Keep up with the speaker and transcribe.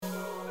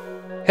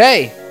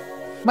Hey,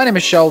 my name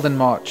is Sheldon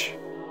March.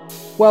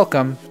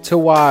 Welcome to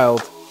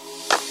Wild.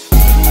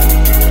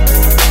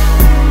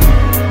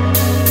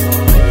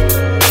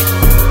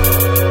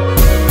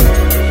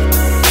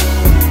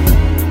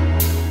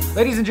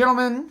 Ladies and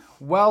gentlemen,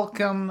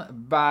 welcome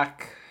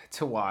back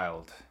to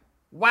Wild.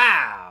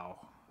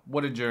 Wow,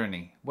 what a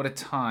journey, what a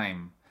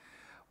time,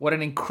 what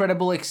an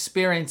incredible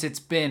experience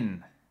it's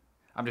been.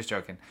 I'm just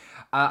joking.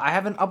 I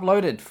haven't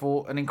uploaded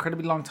for an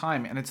incredibly long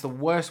time, and it's the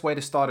worst way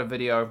to start a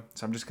video,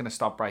 so I'm just going to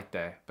stop right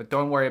there. But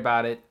don't worry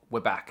about it, we're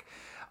back.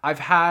 I've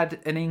had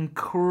an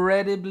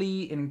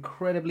incredibly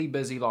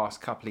busy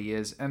last couple of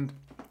years, and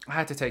I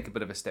had to take a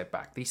bit of a step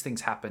back. These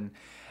things happen,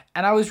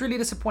 and I was really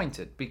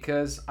disappointed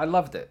because I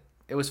loved it.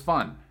 It was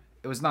fun.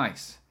 It was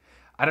nice.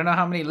 I don't know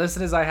how many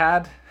listeners I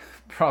had.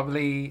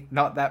 Probably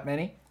not that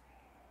many.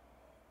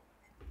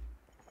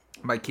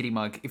 My kitty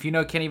mug. If you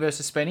know Kenny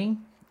versus Spenny,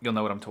 you'll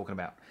know what I'm talking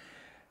about.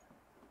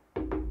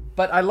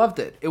 But I loved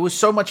it. It was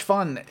so much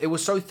fun. It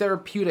was so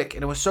therapeutic,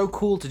 and it was so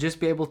cool to just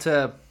be able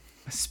to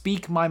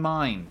speak my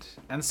mind.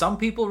 And some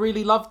people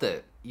really loved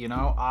it. You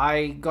know,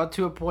 I got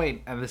to a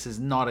point, and this is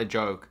not a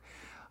joke,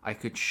 I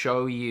could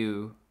show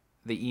you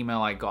the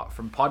email I got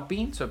from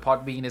Podbean. So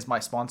Podbean is my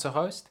sponsor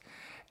host,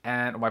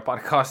 and my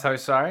podcast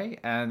host, sorry.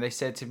 And they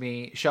said to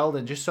me,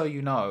 Sheldon, just so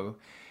you know,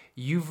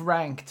 you've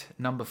ranked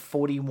number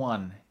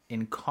 41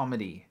 in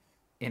comedy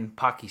in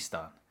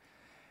Pakistan.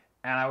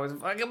 And I was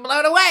fucking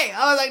blown away.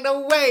 I was like,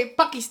 no way,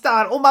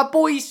 Pakistan, all my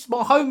boys,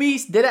 my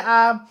homies did it.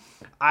 I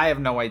have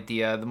no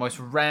idea, the most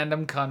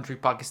random country,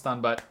 Pakistan,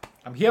 but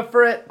I'm here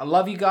for it. I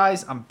love you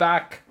guys. I'm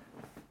back.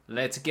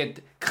 Let's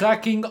get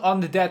cracking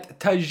on that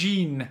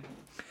tagine.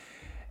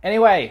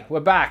 Anyway, we're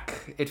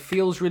back. It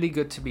feels really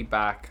good to be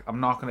back. I'm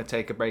not going to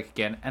take a break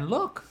again. And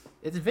look,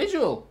 it's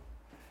visual.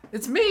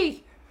 It's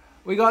me.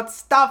 We got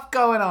stuff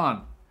going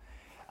on.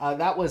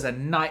 That was a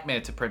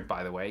nightmare to print,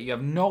 by the way. You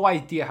have no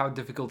idea how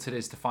difficult it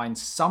is to find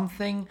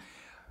something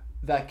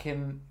that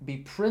can be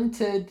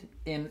printed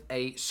in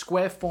a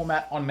square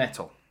format on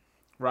metal,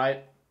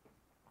 right?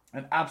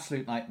 An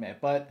absolute nightmare.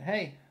 But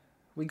hey,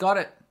 we got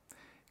it.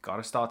 Got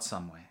to start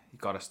somewhere. You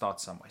got to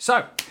start somewhere.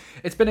 So,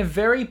 it's been a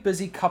very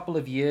busy couple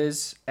of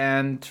years,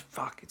 and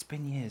it's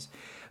been years.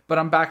 But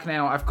I'm back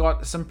now. I've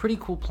got some pretty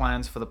cool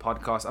plans for the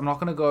podcast. I'm not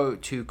going to go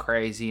too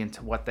crazy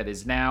into what that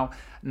is now.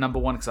 Number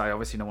one, because I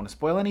obviously don't want to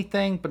spoil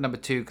anything. But number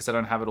two, because I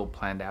don't have it all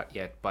planned out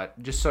yet.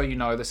 But just so you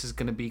know, this is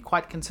going to be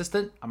quite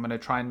consistent. I'm going to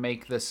try and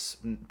make this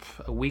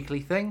a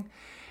weekly thing.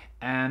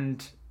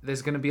 And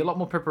there's going to be a lot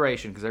more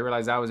preparation, because I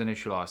realized that was an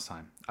issue last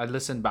time. I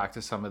listened back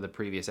to some of the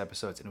previous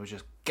episodes, and it was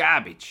just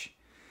garbage.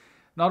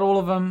 Not all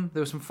of them.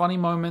 There were some funny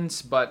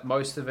moments, but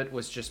most of it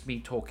was just me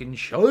talking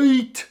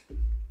shite.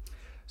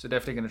 So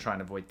definitely going to try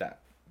and avoid that.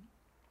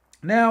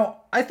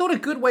 Now, I thought a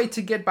good way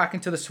to get back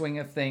into the swing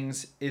of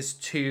things is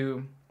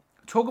to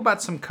talk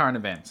about some current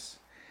events.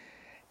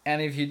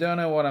 And if you don't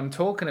know what I'm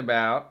talking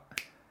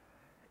about,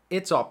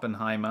 it's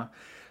Oppenheimer.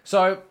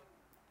 So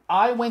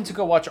I went to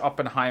go watch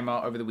Oppenheimer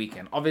over the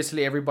weekend.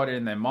 Obviously, everybody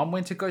and their mom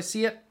went to go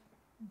see it.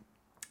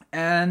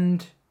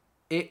 And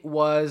it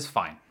was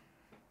fine.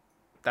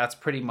 That's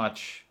pretty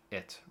much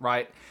it,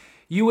 right?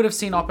 You would have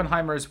seen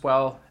Oppenheimer as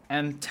well.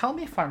 And tell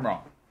me if I'm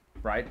wrong.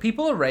 Right?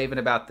 People are raving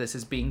about this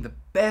as being the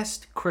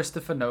best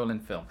Christopher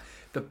Nolan film.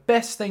 The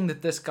best thing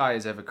that this guy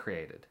has ever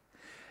created.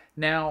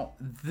 Now,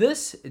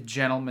 this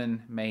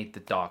gentleman made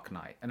The Dark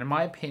Knight. And in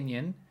my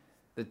opinion,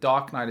 The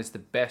Dark Knight is the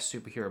best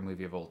superhero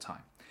movie of all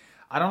time.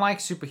 I don't like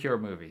superhero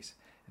movies.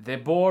 They're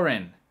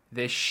boring.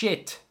 They're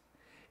shit.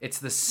 It's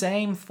the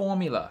same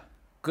formula.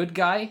 Good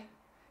guy,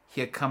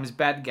 here comes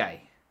bad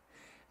guy.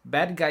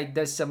 Bad guy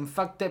does some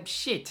fucked up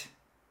shit.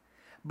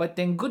 But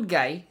then good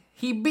guy,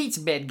 he beats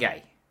bad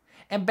guy.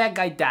 And bad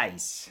guy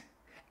dies.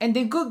 And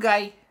the good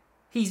guy,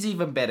 he's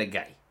even better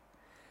guy.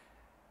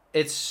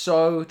 It's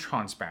so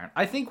transparent.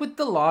 I think with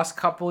the last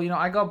couple,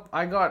 I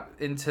got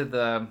into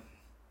the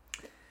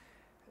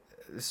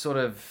sort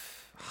of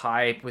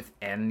hype with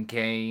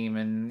Endgame,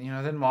 and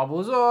then Marvel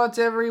was, it's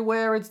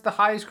everywhere. It's the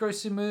highest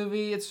grossing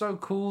movie. It's so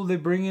cool. They're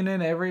bringing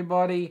in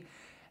everybody.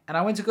 And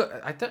I went to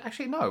go. I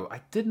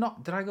did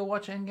not. Did I go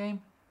watch Endgame?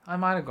 I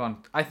might have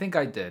gone. I think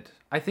I did.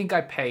 I think I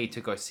paid to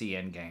go see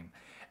Endgame.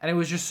 And it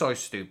was just so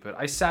stupid.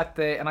 I sat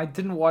there and I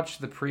didn't watch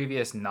the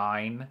previous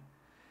 9.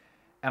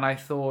 And I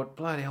thought,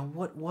 bloody hell,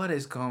 what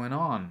is going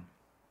on?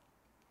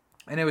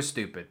 And it was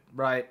stupid,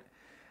 right?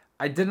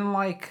 I didn't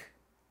like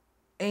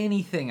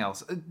anything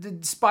else.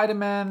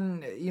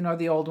 Spider-Man,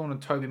 the old one with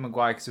Tobey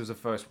Maguire, because it was the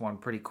first one.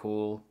 Pretty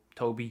cool.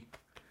 Tobey,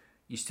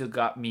 you still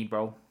got me,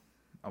 bro.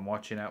 I'm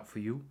watching out for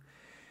you.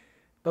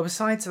 But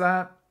besides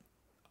that,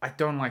 I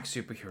don't like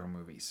superhero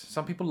movies.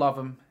 Some people love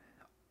them.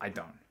 I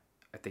don't.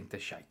 I think they're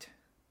shite.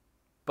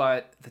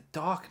 But The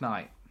Dark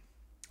Knight,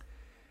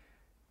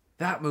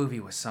 that movie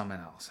was something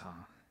else,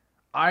 huh?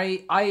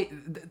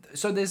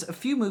 So there's a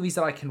few movies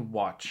that I can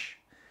watch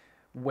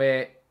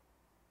where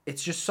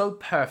it's just so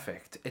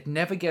perfect. It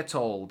never gets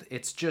old.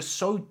 It's just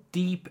so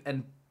deep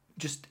and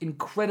just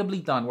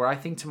incredibly done, where I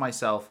think to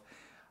myself,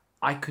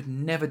 I could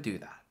never do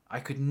that.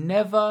 I could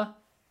never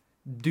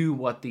do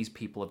what these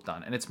people have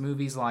done. And it's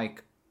movies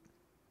like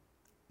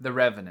The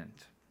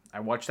Revenant. I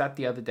watched that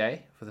the other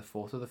day for the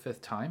fourth or the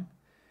fifth time.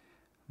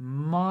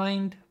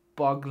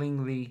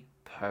 Mind-bogglingly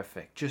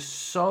perfect. Just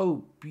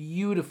so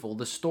beautiful.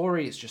 The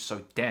story is just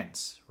so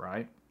dense,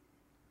 right?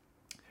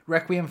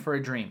 Requiem for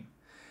a Dream.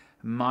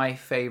 My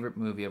favorite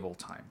movie of all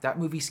time. That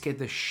movie scared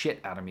the shit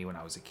out of me when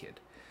I was a kid.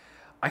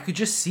 I could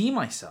just see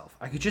myself.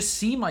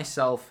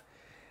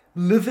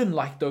 Living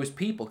like those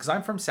people. Because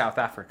I'm from South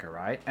Africa,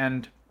 right?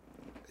 And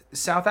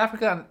South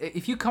Africa,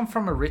 if you come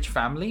from a rich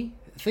family,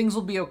 things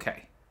will be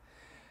okay.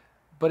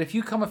 But if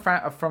you come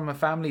from a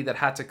family that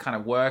had to kind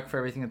of work for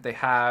everything that they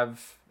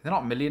have, they're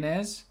not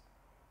millionaires,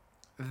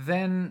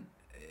 then,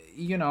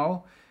 you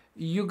know,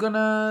 you're going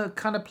to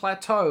kind of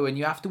plateau and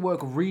you have to work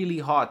really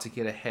hard to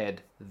get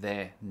ahead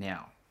there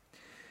now.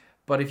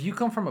 But if you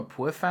come from a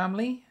poor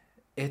family,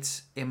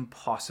 it's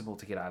impossible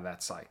to get out of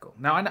that cycle.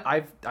 Now,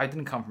 I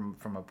didn't come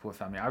from a poor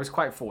family. I was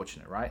quite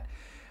fortunate, right?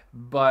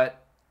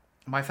 But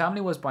my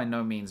family was by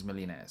no means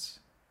millionaires.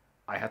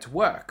 I had to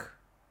work.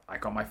 I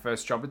got my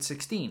first job at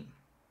 16.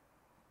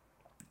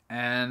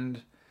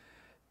 And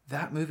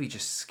that movie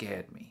just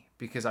scared me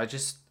because I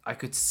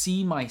could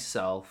see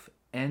myself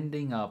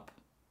ending up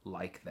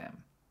like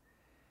them.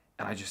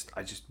 And I just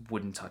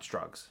wouldn't touch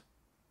drugs.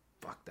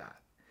 Fuck that.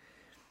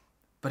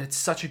 But it's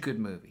such a good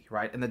movie,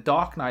 right? And The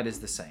Dark Knight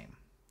is the same.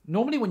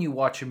 Normally when you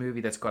watch a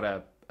movie that's got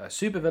a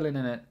supervillain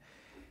in it,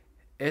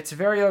 it's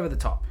very over the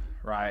top,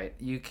 right?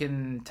 You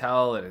can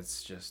tell that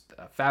it's just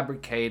a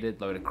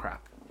fabricated load of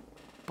crap.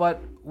 But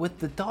with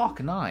The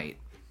Dark Knight,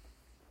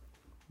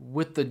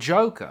 with the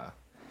Joker,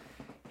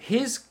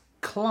 his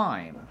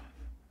climb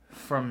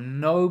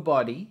from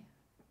nobody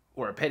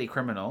or a petty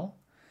criminal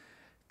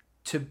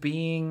to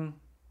being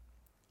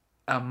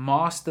a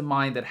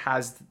mastermind that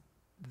has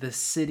the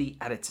city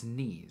at its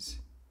knees.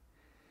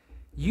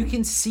 You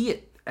can see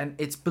it and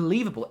it's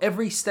believable.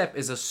 Every step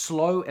is a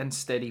slow and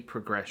steady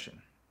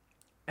progression.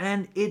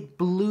 And it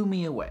blew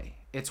me away.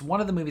 It's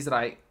one of the movies that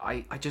I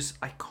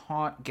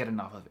can't get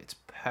enough of. It's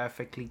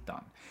perfectly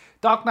done.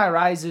 Dark Knight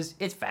Rises,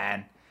 it's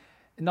fine.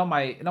 Not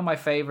my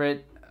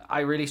favorite.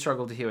 I really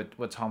struggle to hear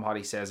what Tom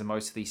Hardy says in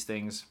most of these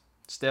things.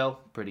 Still,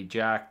 pretty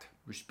jacked.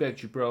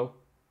 Respect you, bro.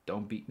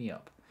 Don't beat me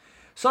up.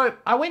 So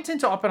I went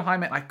into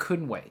Oppenheimer and I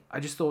couldn't wait. I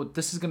just thought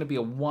this is going to be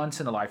a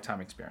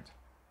once-in-a-lifetime experience.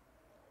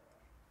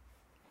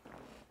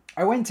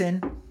 I went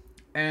in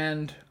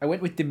and I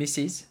went with the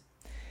missus.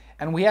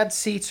 And we had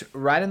seats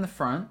right in the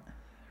front,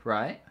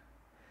 right?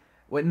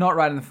 Well, not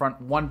right in the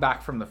front, one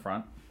back from the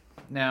front.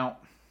 Now,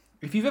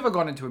 if you've ever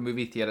gone into a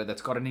movie theater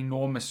that's got an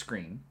enormous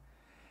screen,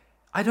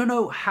 I don't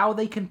know how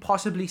they can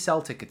possibly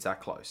sell tickets that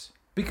close.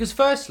 Because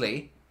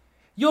firstly,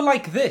 you're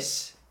like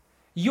this.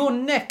 Your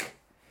neck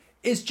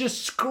is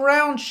just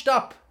scrounched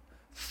up,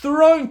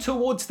 thrown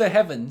towards the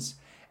heavens,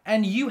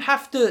 and you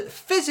have to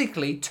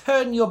physically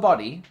turn your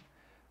body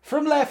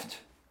from left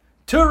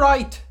to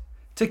right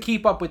to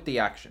keep up with the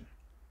action.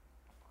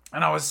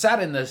 And I was sat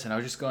in this and I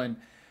was just going,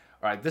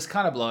 all right, this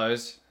kind of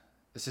blows.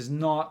 This is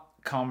not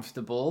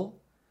comfortable.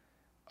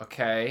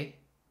 Okay.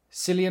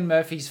 Cillian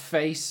Murphy's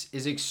face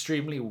is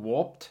extremely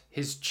warped.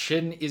 His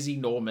chin is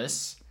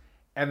enormous.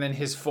 And then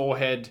his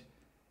forehead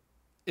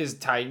is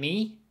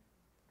tiny.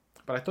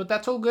 But I thought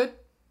that's all good.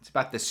 It's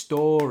about the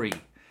story.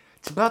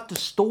 It's about the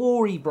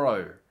story,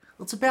 bro.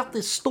 It's about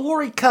the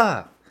story,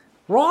 car.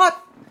 Right?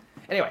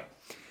 Anyway.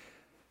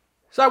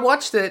 So I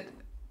watched it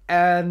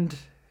and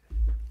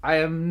I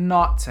am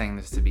not saying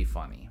this to be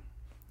funny,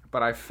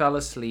 but I fell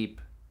asleep,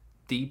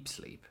 deep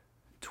sleep,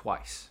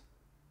 twice.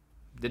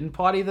 Didn't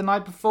party the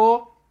night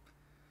before.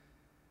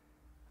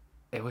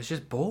 It was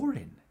just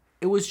boring.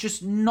 It was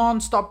just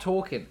non-stop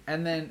talking.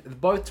 And then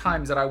both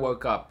times that I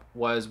woke up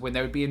was when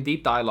they would be in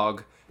deep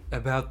dialogue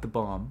about the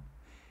bomb.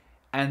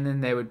 And then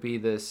there would be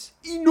this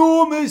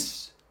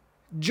enormous,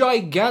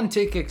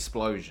 gigantic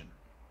explosion.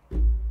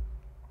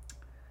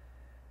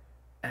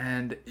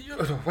 And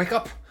wake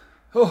up.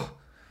 Oh.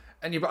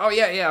 And you're, oh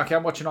yeah, okay,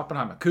 I'm watching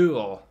Oppenheimer.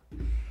 Cool.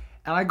 And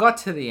I got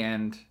to the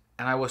end,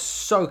 and I was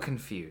so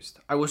confused.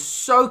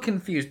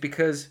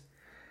 Because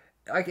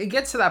it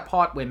gets to that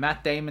part where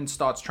Matt Damon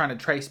starts trying to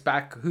trace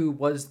back who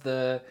was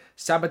the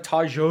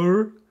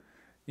sabotager,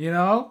 you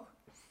know?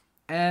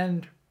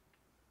 And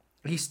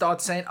he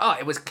starts saying, oh,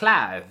 it was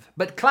Clive.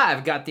 But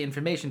Clive got the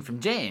information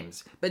from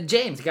James. But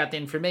James got the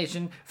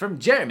information from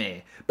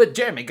Jeremy. But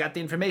Jeremy got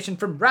the information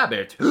from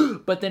Robert.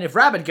 But then if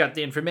Robert got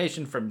the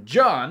information from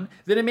John,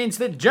 then it means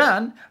that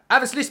John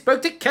obviously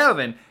spoke to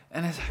Kelvin.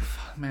 And it's like,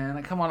 fuck, man,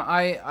 like, come on.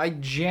 I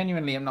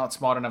genuinely am not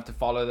smart enough to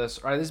follow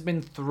this. Right? There's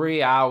been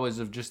 3 hours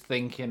of just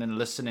thinking and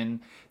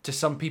listening to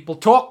some people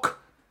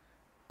talk.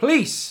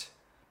 Please.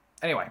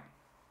 Anyway,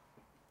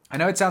 I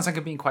know it sounds like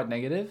I'm being quite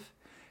negative,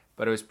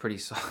 but it was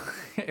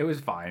it was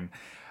fine.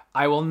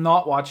 I will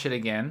not watch it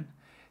again.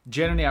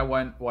 Generally, I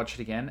won't watch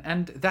it again.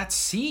 And that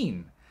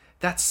scene,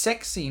 that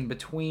sex scene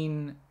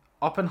between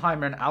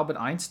Oppenheimer and Albert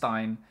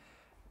Einstein,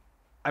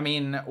 I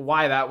mean,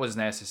 why that was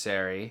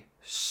necessary.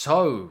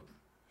 So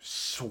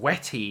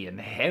sweaty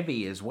and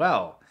heavy as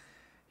well,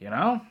 you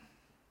know?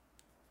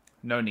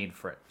 No need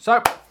for it.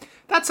 So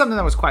that's something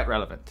that was quite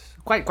relevant,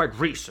 quite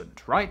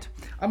recent, right?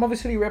 I'm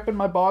obviously repping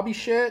my Barbie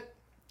shirt.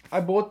 I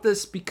bought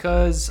this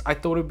because I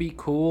thought it'd be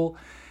cool,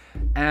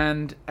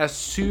 and as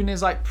soon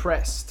as I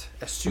pressed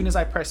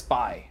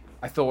buy,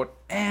 I thought,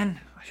 man,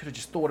 I should have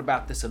just thought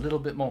about this a little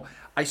bit more.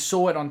 I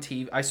saw it on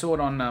TV. I saw it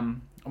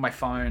on my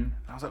phone.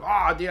 I was like,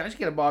 oh, dude, I should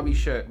get a Barbie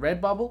shirt.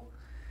 Redbubble.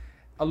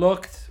 I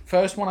looked.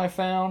 First one I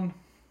found.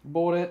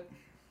 Bought it.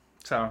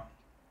 So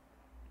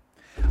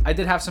I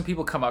did have some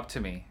people come up to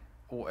me.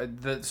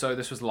 So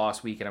this was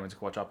last week, and I went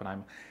to watch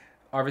Oppenheimer.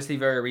 Obviously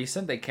very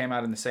recent. They came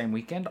out in the same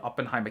weekend.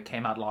 Oppenheimer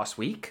came out last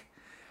week.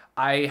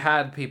 I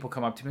had people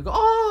come up to me and go,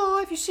 oh,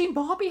 have you seen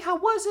Barbie? How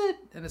was it?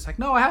 And it's like,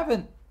 no, I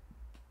haven't.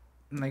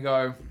 And they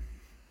go,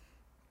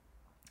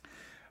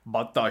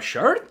 but the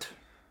shirt?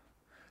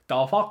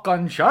 The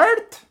fucking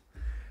shirt?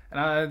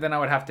 And then I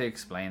would have to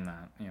explain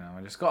that.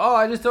 I just go, oh,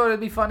 I just thought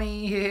it'd be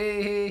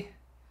funny.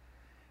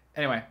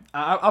 Anyway,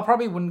 I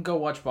probably wouldn't go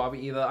watch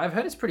Barbie either. I've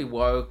heard it's pretty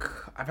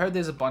woke. I've heard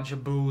there's a bunch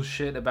of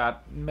bullshit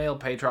about male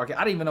patriarchy.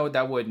 I don't even know what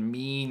that word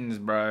means,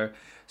 bro.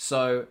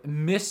 So,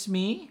 miss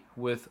me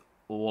with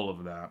all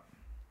of that.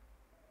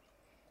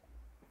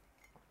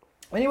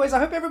 Anyways, I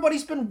hope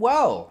everybody's been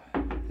well.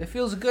 It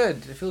feels good.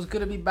 It feels good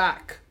to be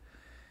back.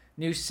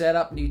 New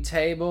setup, new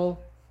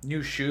table,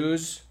 new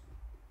shoes.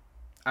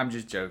 I'm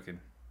just joking.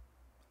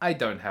 I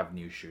don't have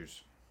new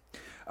shoes.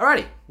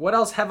 Alrighty, what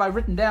else have I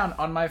written down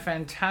on my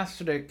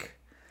fantastic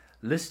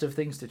list of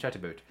things to chat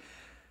about?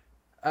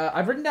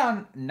 I've written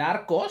down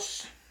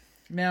Narcos.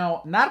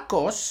 Now,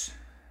 Narcos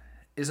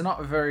is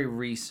not very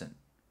recent,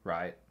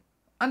 right?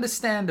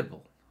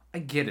 Understandable. I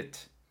get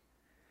it.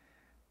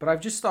 But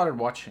I've just started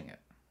watching it.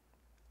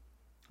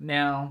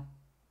 Now,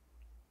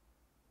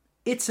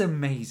 it's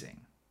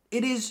amazing.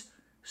 It is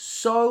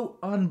so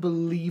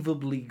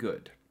unbelievably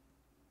good.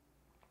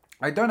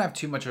 I don't have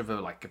too much of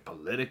a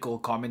political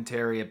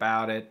commentary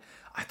about it.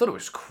 I thought it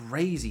was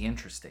crazy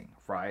interesting,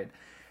 right?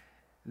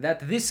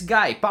 That this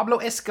guy, Pablo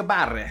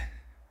Escobar,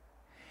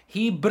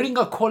 he bring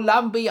a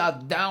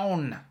Colombia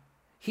down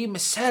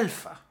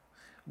himself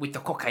with the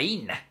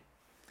cocaine,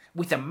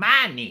 with the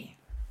money.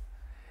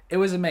 It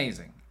was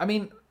amazing. I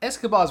mean,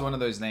 Escobar is one of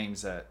those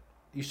names that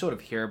you sort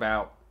of hear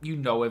about. You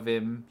know of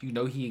him. You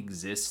know he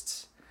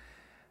exists.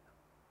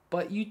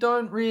 But you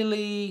don't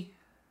really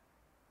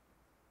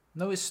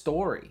know his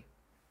story.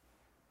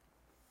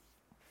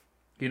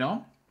 You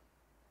don't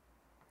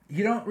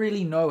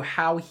really know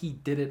how he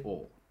did it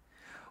all.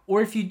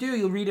 Or if you do,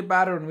 you'll read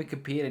about it on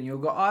Wikipedia and you'll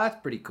go, oh,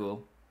 that's pretty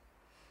cool.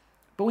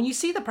 But when you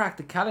see the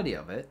practicality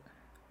of it,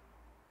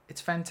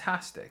 it's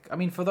fantastic. I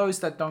mean, for those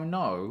that don't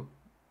know,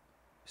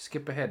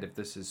 skip ahead if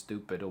this is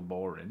stupid or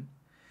boring.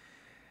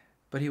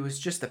 But he was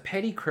just a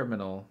petty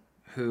criminal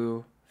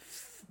who...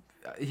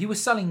 he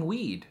was selling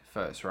weed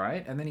first,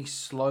 right? And then he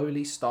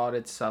slowly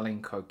started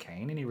selling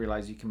cocaine, and he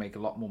realized you can make a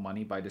lot more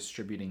money by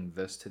distributing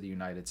this to the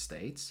United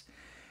States.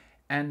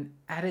 And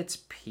at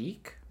its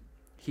peak,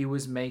 he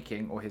was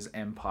making, or his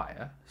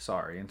empire,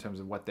 in terms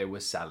of what they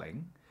were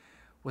selling,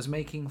 was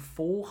making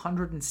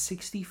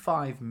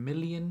 $465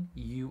 million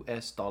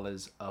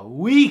a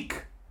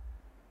week.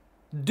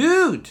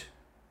 Dude,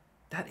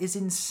 that is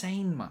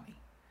insane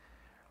money,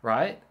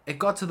 right? It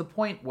got to the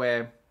point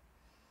where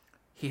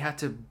he had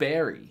to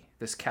bury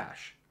this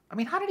cash. I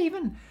mean, how did he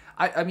even...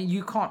 I mean,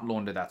 you can't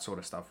launder that sort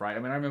of stuff, right? I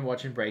mean, I remember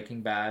watching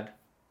Breaking Bad,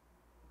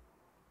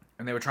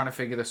 and they were trying to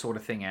figure this sort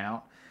of thing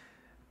out,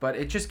 but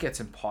it just gets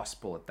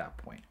impossible at that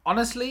point.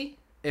 Honestly,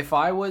 if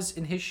I was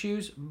in his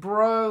shoes,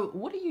 bro,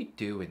 what are you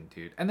doing,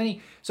 dude? And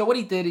then what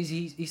he did is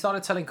he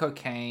started selling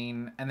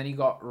cocaine, and then he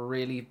got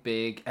really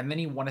big, and then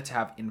he wanted to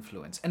have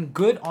influence. And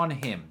good on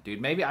him, dude.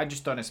 Maybe I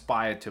just don't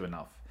aspire to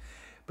enough.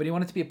 But he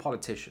wanted to be a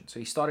politician, so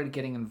he started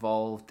getting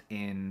involved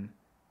in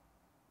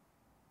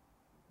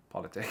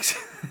politics.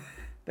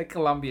 The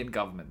Colombian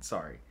government,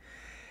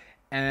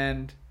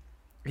 and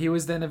he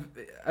was then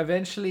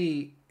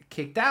eventually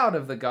kicked out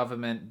of the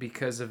government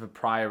because of a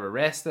prior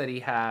arrest that he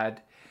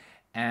had,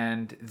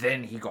 and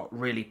then he got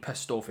really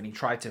pissed off and he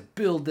tried to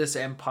build this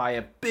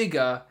empire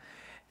bigger,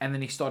 and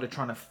then he started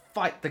trying to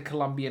fight the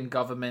Colombian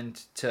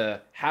government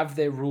to have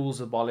their rules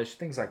abolished,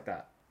 things like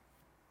that.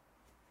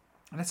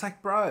 And it's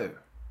like, bro,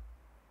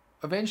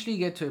 eventually you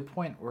get to a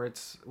point where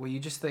you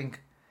just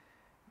think,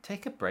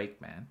 take a break,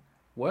 man.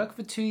 Work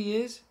for 2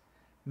 years,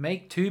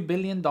 make $2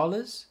 billion,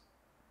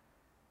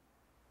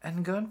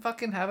 and go and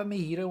fucking have a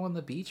mojito on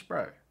the beach,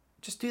 bro.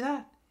 Just do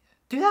that.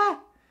 Do that.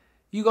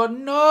 You got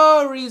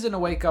no reason to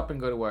wake up and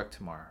go to work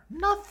tomorrow.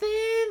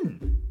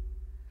 Nothing.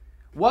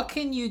 What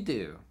can you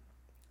do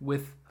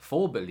with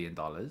 $4 billion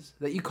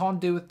that you can't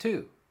do with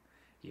 2?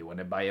 You want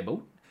to buy a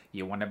boat?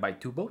 You want to buy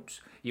 2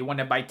 boats? You want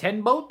to buy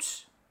 10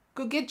 boats?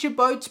 Go get your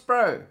boats,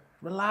 bro.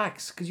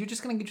 Relax, because you're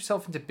just going to get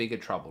yourself into bigger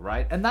trouble,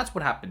 right? And that's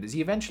what happened, is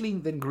he eventually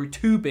then grew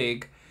too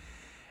big,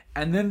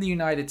 and then the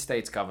United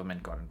States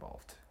government got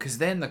involved. Because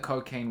then the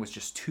cocaine was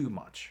just too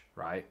much,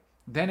 right?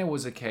 Then it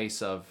was a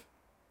case of,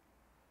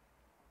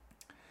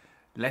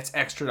 let's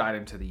extradite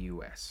him to the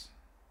US.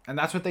 And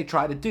that's what they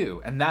try to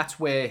do. And that's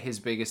where his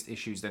biggest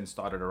issues then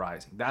started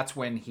arising. That's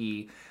when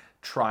he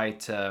tried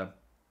to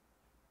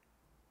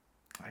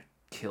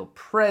kill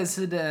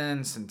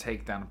presidents and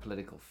take down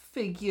political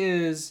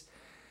figures.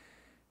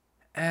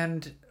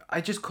 And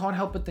I just can't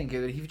help but think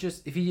that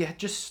if he had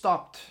just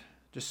stopped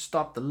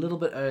a little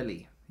bit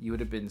early, you would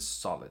have been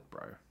solid,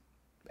 bro.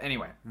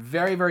 Anyway,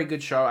 very, very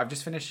good show. I've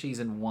just finished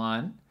season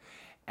 1,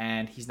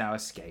 and he's now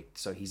escaped.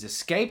 So he's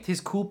escaped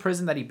his cool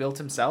prison that he built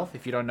himself.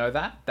 If you don't know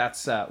that,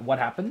 that's what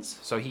happens.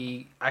 So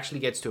he actually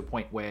gets to a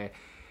point where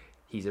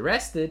he's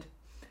arrested,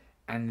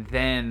 and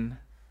then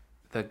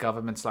the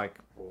government's like,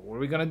 well, what are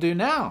we going to do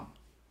now?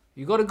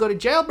 You got to go to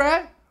jail,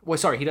 bruh. Well,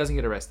 sorry, he doesn't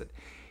get arrested.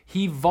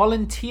 He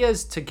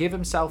volunteers to give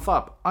himself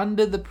up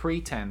under the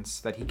pretense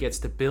that he gets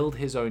to build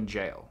his own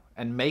jail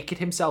and make it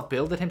himself,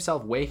 build it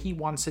himself where he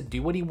wants it,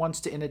 do what he wants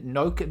to in it.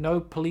 No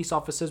police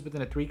officers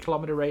within a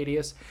 3-kilometer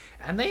radius.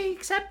 And they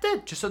accept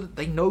it just so that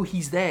they know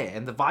he's there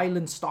and the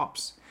violence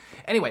stops.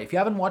 Anyway, if you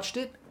haven't watched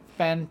it,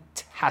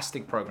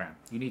 fantastic program.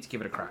 You need to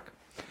give it a crack.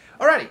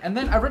 Alrighty, and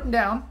then I've written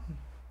down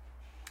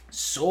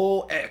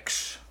Saw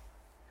X.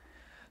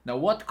 Now,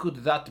 what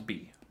could that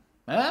be?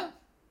 Huh?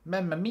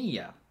 Mamma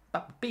mia.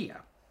 Papaya.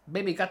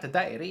 Baby got the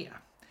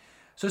diarrhea.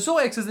 So Saw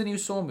X is the new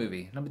Saw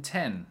movie. Number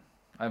 10,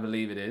 I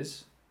believe it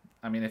is.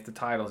 I mean, if the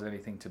title's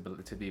anything to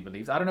be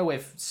believed. I don't know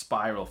if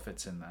Spiral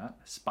fits in that.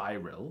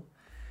 Spiral.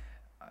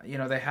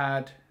 They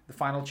had the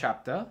final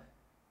chapter.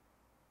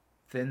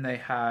 Then they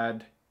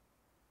had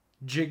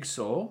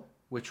Jigsaw,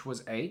 which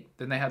was 8.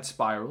 Then they had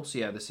Spiral. So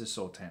yeah, this is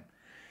Saw 10.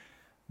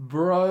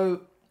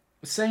 Bro,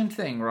 same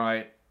thing,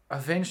 right?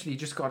 Eventually, you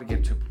just got to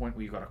get to a point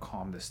where you got to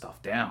calm this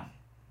stuff down.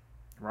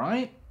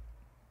 Right?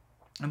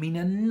 I mean,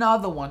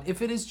 another one.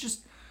 If it is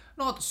just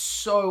not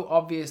so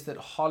obvious that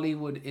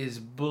Hollywood is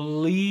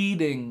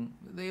bleeding.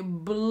 They're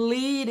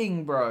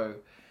bleeding, bro.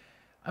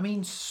 I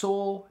mean,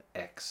 Saw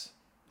X.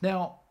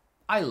 Now,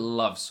 I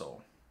love Saw.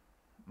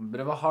 I'm a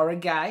bit of a horror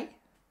guy.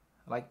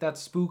 I like that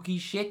spooky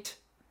shit.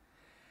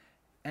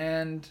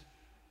 And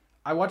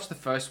I watched the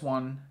first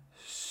one,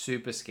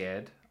 super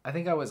scared. I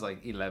think I was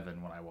like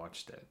 11 when I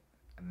watched it.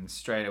 And then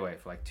straight away,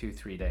 for like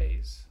 2-3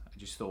 days, I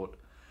just thought,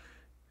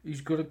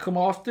 he's going to come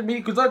after me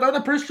because I don't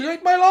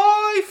appreciate my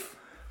life.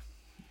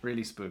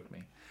 Really spooked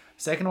me.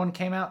 Second one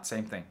came out,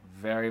 same thing.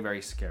 Very,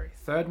 very scary.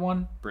 Third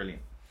one,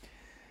 brilliant.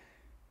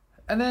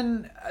 And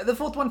then the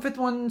fourth one, fifth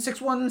one,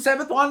 sixth one,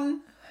 seventh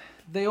one,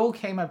 they all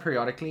came out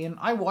periodically, and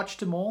I watched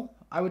them all.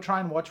 I would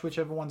try and watch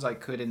whichever ones I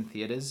could in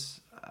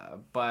theaters,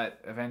 but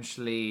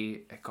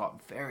eventually it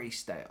got very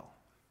stale.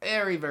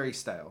 Very, very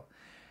stale.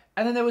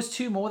 And then there was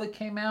 2 more that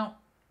came out.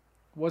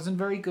 Wasn't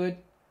very good.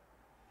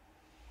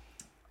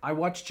 I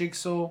watched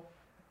Jigsaw.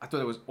 I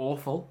thought it was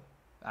awful,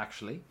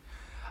 actually.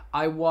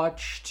 I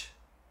watched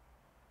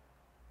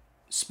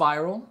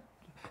Spiral.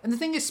 And the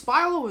thing is,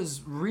 Spiral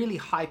was really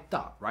hyped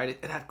up, right?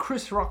 It had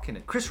Chris Rock in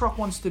it. Chris Rock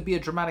wants to be a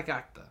dramatic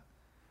actor.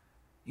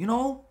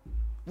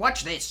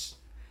 Watch this.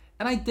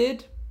 And I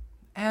did.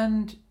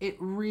 And it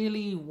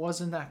really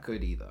wasn't that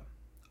good either.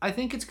 I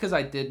think it's because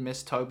I did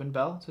miss Tobin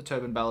Bell. So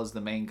Tobin Bell is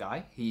the main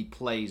guy. He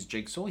plays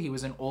Jigsaw. He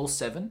was in all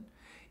 7,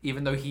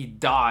 even though he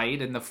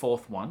died in the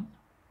 4th one.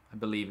 I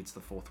believe it's the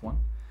 4th one.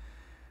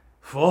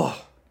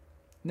 Oh.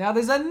 Now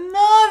there's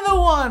another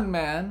one,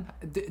 man.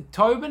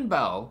 Tobin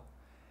Bell,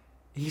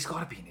 he's got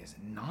to be in his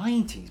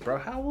 90s, bro.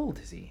 How old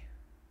is he?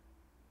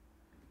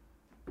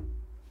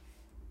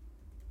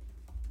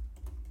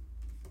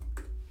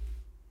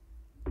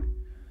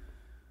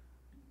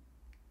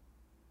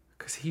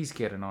 Because he's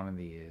getting on in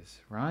the years,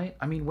 right?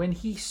 I mean, when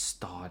he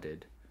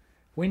started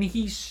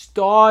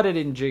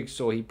in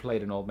Jigsaw, he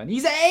played an old man.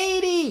 He's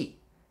 80!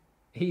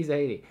 He's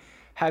 80.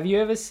 Have you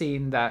ever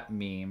seen that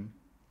meme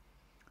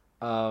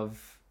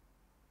of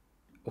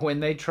when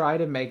they try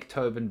to make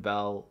Tobin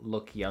Bell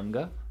look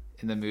younger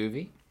in the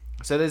movie?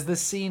 So there's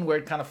this scene where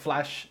it kind of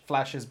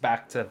flashes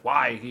back to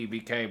why he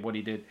became what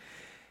he did.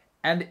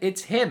 And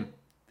it's him,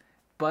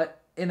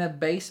 but in a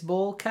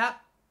baseball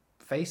cap,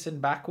 facing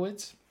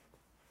backwards.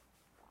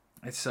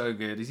 It's so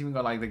good. He's even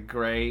got like the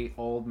gray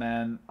old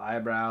man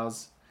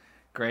eyebrows,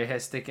 gray hair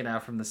sticking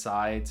out from the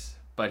sides.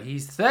 But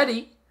he's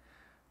 30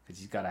 because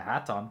he's got a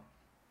hat on.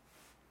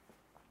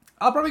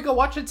 I'll probably go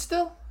watch it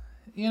still,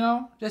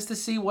 just to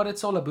see what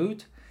it's all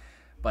about.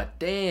 But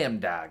damn,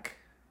 dog,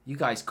 you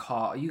guys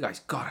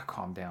gotta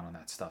calm down on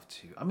that stuff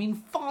too. I mean,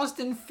 Fast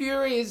and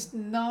Furious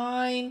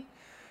 9,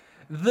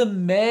 The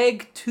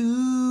Meg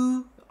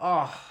 2.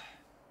 Oh,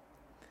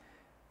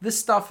 this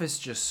stuff is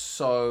just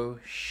so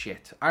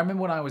shit. I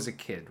remember when I was a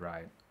kid,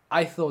 right?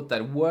 I thought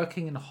that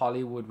working in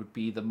Hollywood would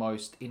be the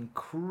most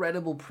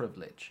incredible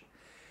privilege.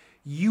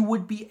 You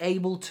would be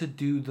able to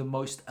do the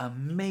most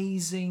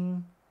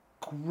amazing,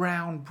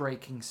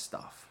 groundbreaking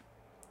stuff.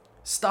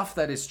 Stuff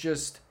that is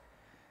just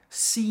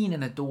seen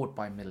and adored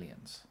by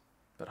millions.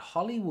 But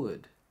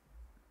Hollywood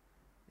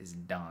is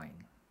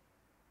dying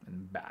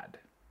and bad.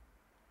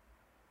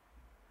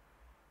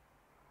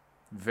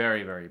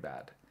 Very, very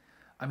bad.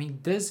 I mean,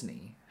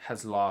 Disney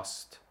has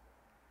lost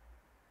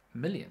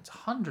millions,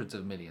 hundreds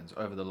of millions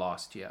over the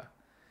last year.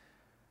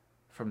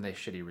 from their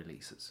shitty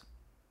releases.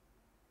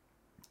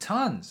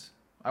 Tons.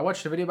 I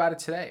watched a video about it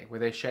today where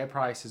their share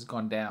price has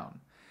gone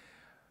down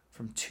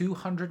from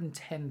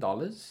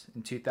 $210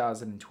 in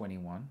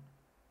 2021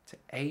 to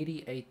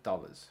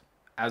 $88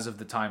 as of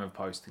the time of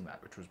posting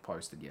that, which was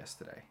posted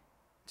yesterday.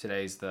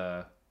 Today's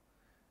the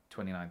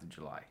 29th of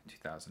July,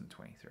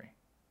 2023.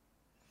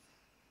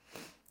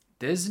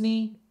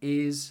 Disney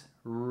is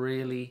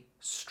really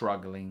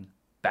struggling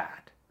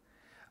bad.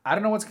 I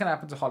don't know what's going to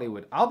happen to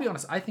Hollywood. I'll be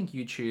honest, I think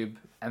YouTube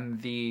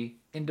and the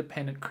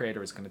independent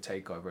creator is going to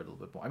take over a little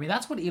bit more. I mean,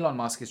 that's what Elon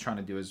Musk is trying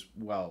to do as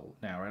well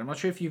now, right? I'm not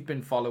sure if you've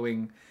been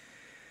following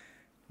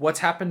what's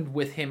happened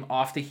with him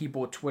after he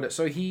bought Twitter.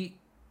 So he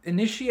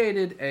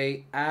initiated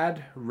a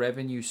ad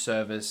revenue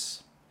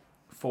service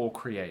for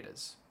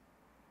creators.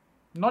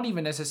 Not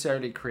even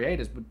necessarily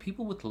creators, but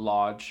people with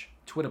large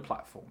Twitter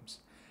platforms.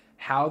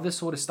 How this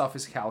sort of stuff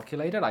is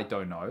calculated, I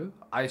don't know.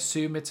 I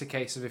assume it's a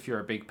case of if you're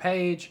a big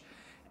page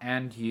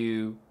and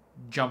you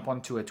jump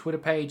onto a Twitter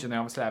page and they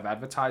obviously have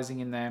advertising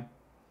in there.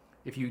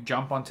 If you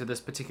jump onto this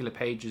particular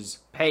page's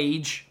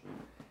page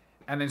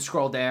and then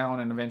scroll down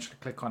and eventually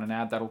click on an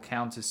ad, that'll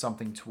count as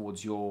something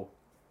towards your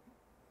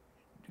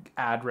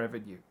ad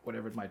revenue,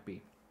 whatever it might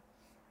be.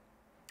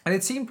 And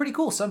it seemed pretty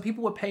cool. Some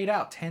people were paid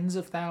out tens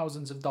of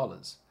thousands of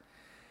dollars.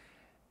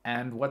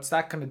 And what's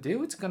that going to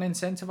do? It's going to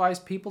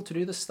incentivize people to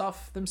do the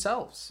stuff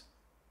themselves,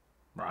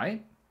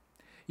 right?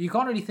 You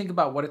can't really think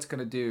about what it's going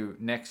to do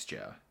next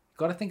year. You've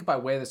got to think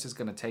about where this is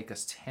going to take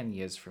us 10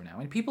 years from now.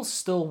 And people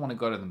still want to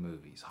go to the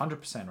movies,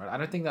 100%, right? I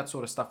don't think that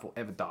sort of stuff will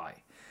ever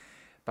die.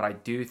 But I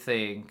do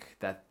think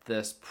that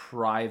this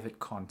private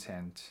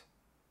content,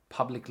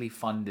 publicly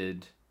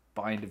funded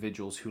by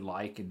individuals who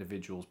like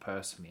individuals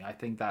personally, I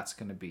think that's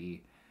going to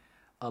be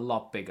a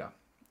lot bigger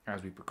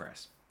as we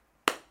progress.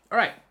 All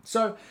right,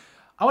 so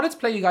I wanted to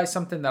play you guys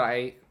something that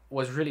I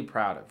was really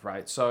proud of,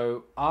 right?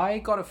 So I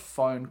got a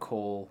phone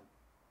call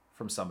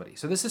from somebody.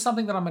 So this is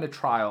something that I'm going to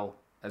trial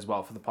as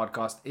well for the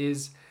podcast,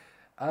 is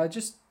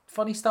just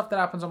funny stuff that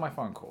happens on my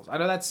phone calls. I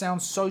know that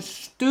sounds so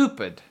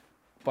stupid,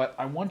 but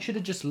I want you to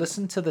just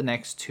listen to the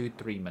next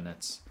 2-3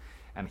 minutes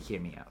and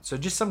hear me out. So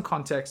just some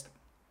context.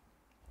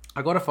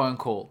 I got a phone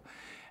call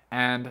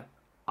and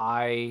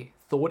I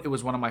thought it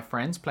was one of my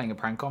friends playing a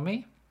prank on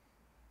me.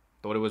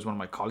 Thought it was one of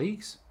my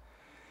colleagues.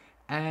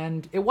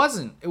 And it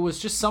wasn't. It was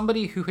just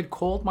somebody who had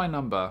called my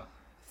number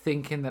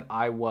thinking that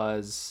I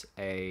was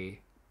a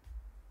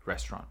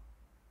restaurant.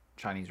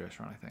 Chinese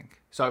restaurant, I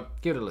think. So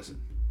give it a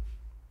listen.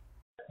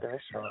 The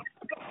restaurant.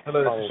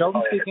 Hello, this is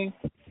Sheldon speaking.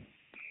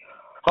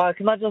 Hi,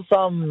 can I just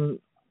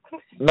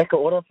make an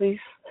order, please?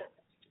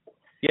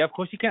 Yeah, of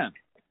course you can.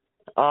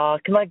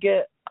 Can I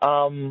get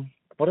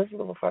what is it?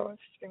 Little fried rice?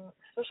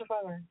 Special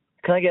fried rice.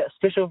 Can I get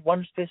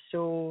one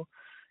special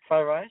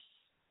fried rice?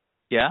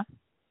 Yeah,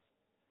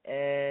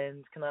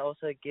 And can I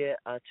also get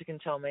chicken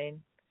chow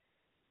mein?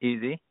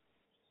 easy.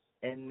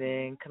 And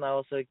then can I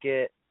also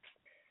get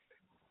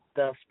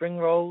the spring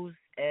rolls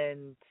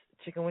and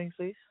chicken wings,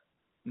 please?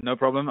 No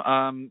problem.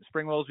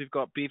 Spring rolls, we've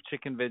got beef,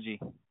 chicken, veggie.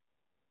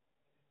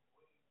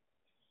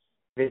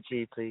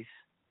 Veggie, please.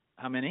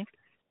 How many?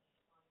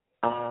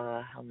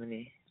 How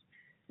many?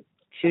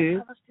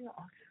 2.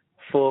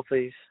 4,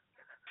 please.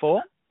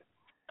 4?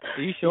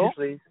 Are you sure? Yes,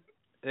 please.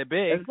 They're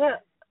big. Is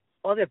that?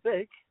 Oh, they're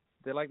big.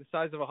 They're like the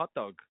size of a hot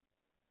dog.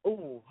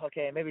 Oh,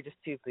 okay. Maybe just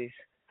 2, please.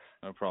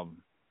 No problem.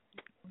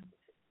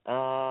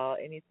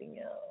 Anything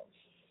else?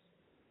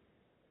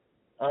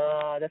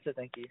 That's it.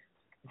 Thank you.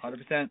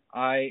 100%.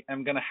 I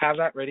am going to have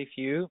that ready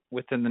for you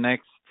within the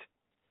next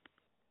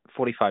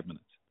 45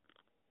 minutes.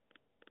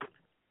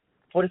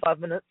 45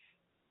 minutes?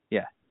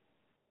 Yeah.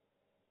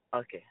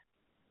 Okay.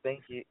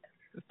 Thank you.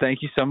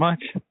 Thank you so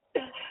much.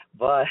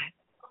 Bye.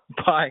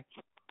 Bye.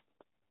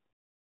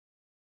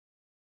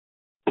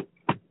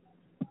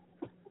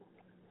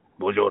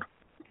 Bonjour.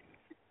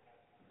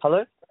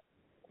 Hello?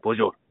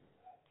 Bonjour.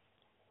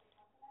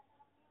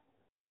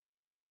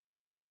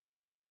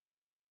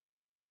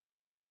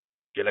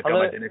 J'ai la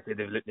Hello?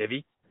 caméra de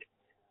vie.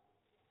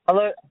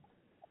 Hello?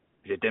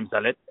 Je t'aime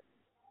salette.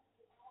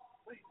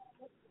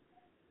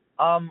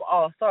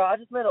 Oh, sorry. I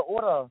just made an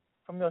order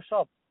from your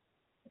shop.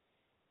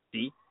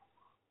 Si.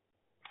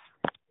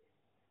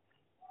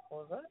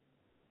 What was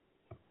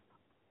that?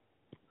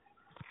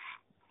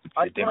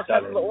 I Je just t'aime want to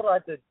cancel the salette. order I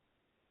did.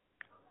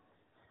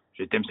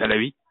 Je t'aime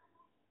salade.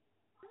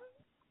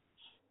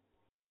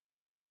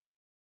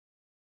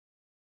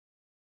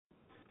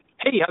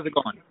 Hey, how's it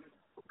going?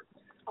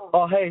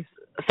 Oh, hey.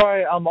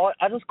 Sorry.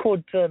 I just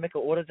called to make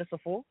an order just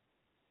before.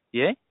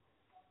 Yeah?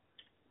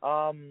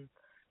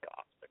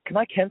 Can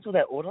I cancel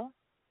that order?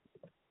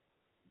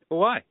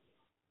 Why?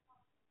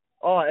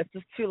 Oh, it's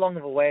just too long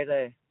of a wait,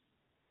 eh?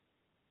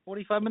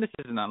 45 minutes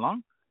isn't that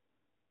long.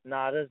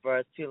 Nah, it is, bro.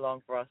 It's too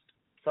long for us.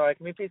 Sorry,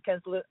 can we please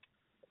cancel it?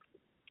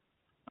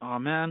 Oh,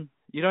 man.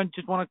 You don't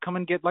just want to come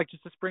and get, like,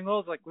 just the spring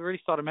rolls? Like, we already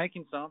started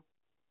making some.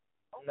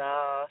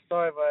 Nah,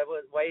 sorry, bro.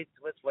 It's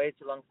way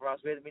too long for us.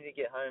 We need to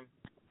get home.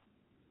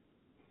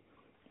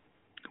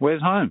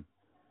 Where's home?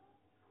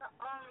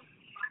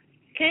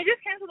 Can you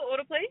just cancel the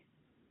order, please?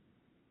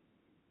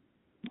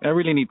 I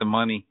really need the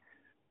money.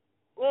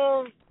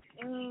 Well,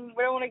 we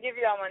don't want to give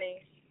you our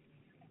money.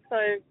 So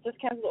just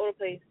cancel the order,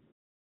 please.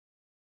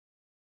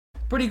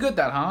 Pretty good,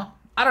 that, huh?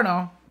 I don't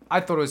know.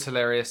 I thought it was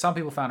hilarious. Some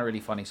people found it really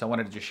funny, so I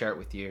wanted to just share it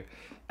with you.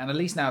 And at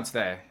least now it's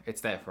there.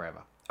 It's there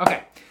forever.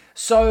 Okay,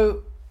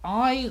 so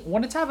I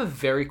wanted to have a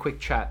very quick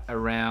chat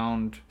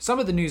around some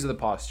of the news of the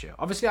past year.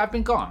 Obviously, I've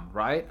been gone,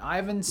 right? I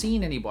haven't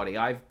seen anybody.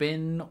 I've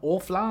been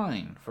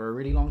offline for a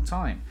really long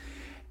time.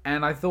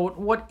 And I thought,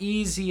 what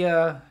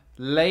easier,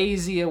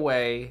 lazier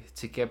way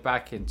to get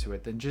back into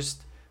it than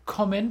just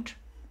comment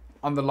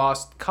on the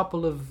last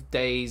couple of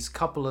days,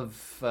 couple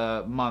of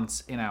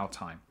months in our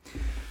time.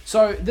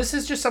 So this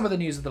is just some of the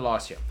news of the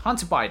last year.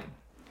 Hunter Biden.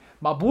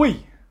 My boy,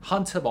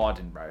 Hunter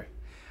Biden, bro.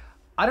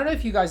 I don't know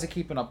if you guys are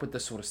keeping up with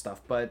this sort of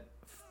stuff, but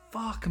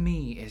fuck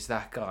me, is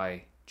that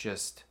guy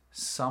just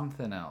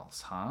something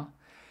else, huh?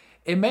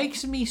 It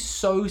makes me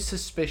so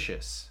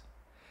suspicious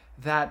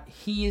that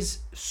he is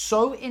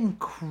so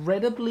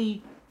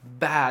incredibly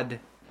bad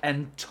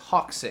and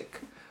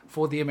toxic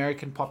for the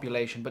American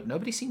population, but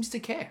nobody seems to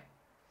care.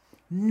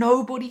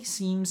 Nobody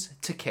seems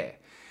to care.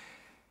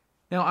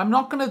 Now, I'm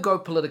not going to go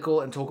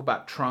political and talk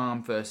about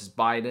Trump versus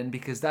Biden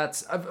because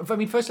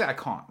firstly, I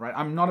can't, right?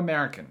 I'm not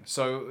American,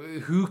 so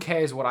who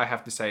cares what I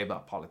have to say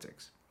about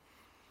politics?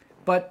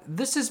 But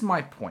this is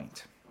my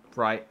point,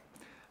 right?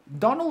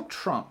 Donald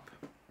Trump,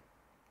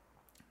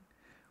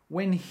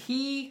 when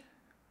he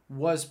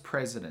was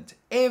president,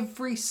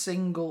 every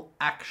single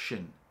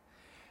action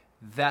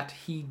that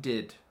he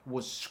did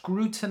was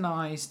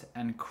scrutinized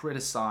and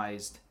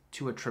criticized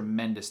to a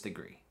tremendous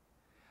degree.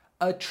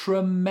 A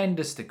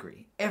tremendous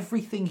degree.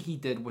 Everything he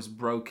did was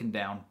broken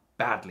down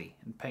badly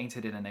and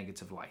painted in a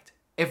negative light.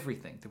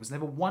 Everything. There was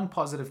never one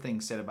positive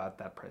thing said about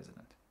that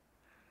president.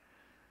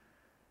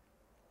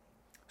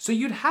 So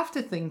you'd have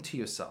to think to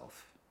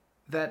yourself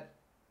that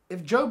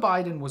if Joe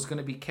Biden was going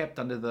to be kept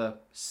under the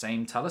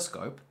same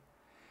telescope,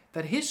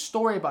 that his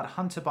story about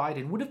Hunter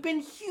Biden would have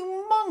been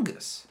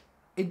humongous.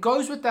 It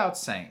goes without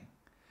saying.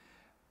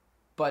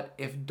 But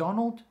if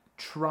Donald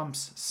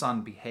Trump's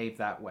son behaved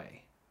that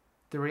way,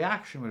 the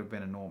reaction would have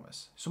been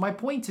enormous. So my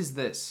point is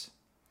this.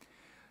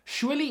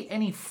 Surely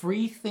any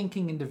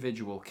free-thinking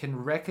individual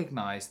can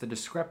recognize the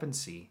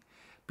discrepancy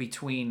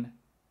between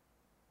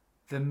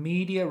the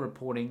media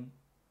reporting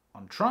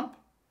on Trump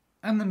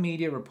and the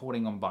media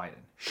reporting on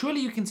Biden.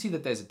 Surely you can see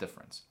that there's a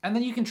difference. And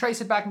then you can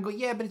trace it back and go,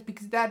 yeah, but it's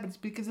because of that, but it's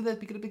because of this,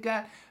 because of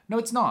that. No,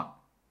 it's not.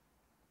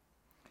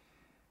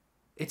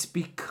 It's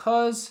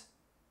because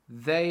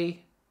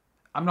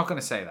I'm not going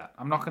to say that.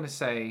 I'm not going to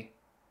say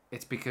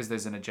it's because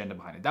there's an agenda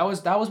behind it. That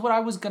was what I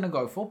was going to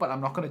go for, but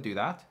I'm not going to do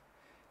that.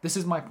 This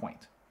is my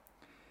point.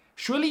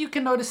 Surely you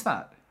can notice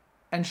that.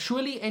 And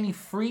surely any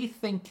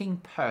free-thinking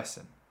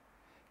person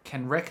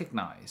can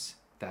recognize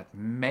that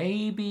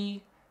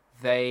maybe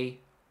they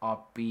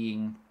are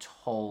being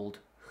told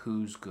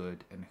who's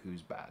good and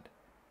who's bad.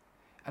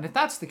 And if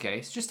that's the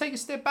case, just take a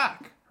step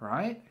back,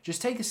 right?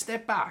 Just take a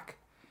step back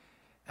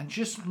and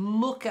just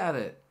look at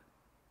it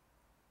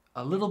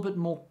a little bit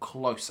more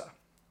closer.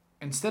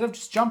 Instead of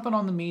just jumping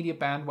on the media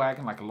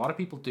bandwagon like a lot of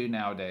people do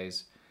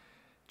nowadays,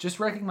 just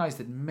recognize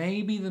that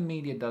maybe the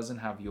media doesn't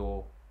have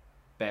your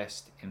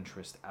best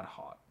interest at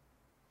heart.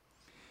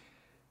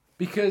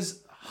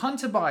 Because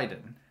Hunter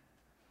Biden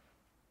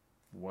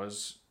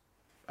was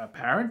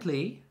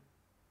apparently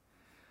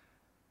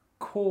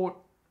caught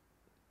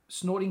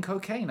snorting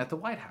cocaine at the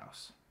White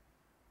House.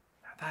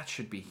 Now that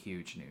should be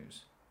huge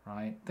news,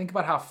 right? Think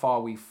about how far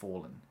we've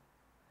fallen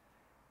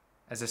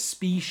as a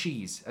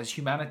species, as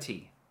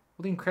humanity,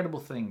 all the incredible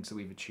things that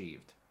we've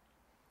achieved.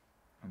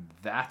 And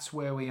that's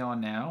where we are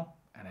now,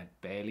 and it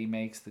barely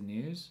makes the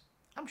news.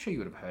 I'm sure you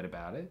would have heard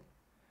about it.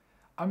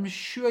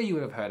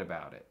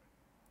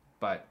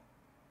 But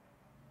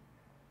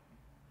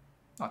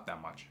not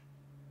that much.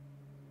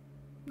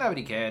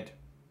 Nobody cared.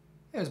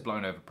 It was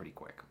blown over pretty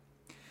quick.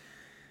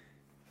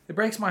 It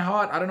breaks my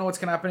heart. I don't know what's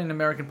going to happen in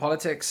American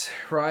politics,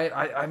 right?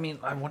 I mean,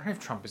 I wonder if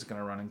Trump is going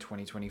to run in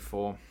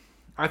 2024.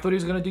 I thought he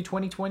was going to do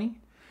 2020.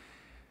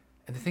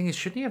 And the thing is,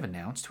 shouldn't he have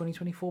announced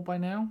 2024 by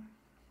now?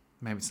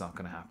 Maybe it's not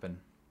going to happen.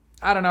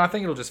 I don't know. I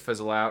think it'll just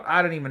fizzle out.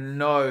 I don't even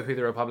know who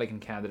the Republican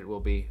candidate will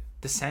be.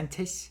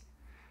 DeSantis?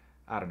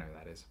 I don't know who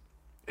that is.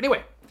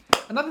 Anyway,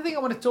 another thing I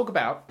wanted to talk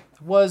about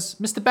was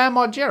Mr. Bam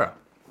Margera,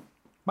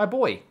 my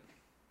boy.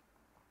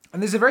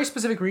 And there's a very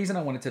specific reason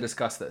I wanted to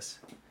discuss this.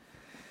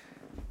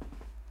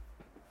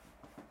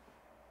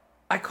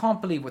 I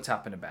can't believe what's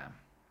happened to Bam.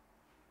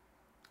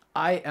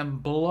 I am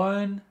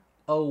blown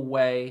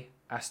away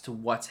as to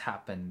what's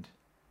happened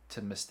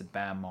to Mr.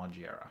 Bam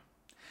Margera.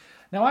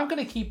 Now, I'm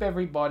going to keep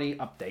everybody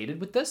updated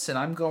with this, and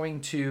I'm going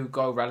to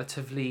go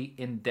relatively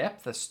in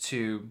depth as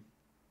to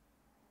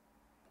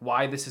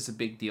why this is a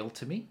big deal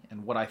to me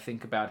and what I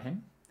think about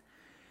him.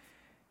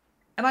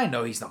 And I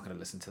know he's not going to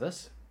listen to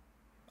this.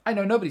 I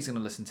know nobody's going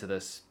to listen to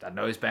this that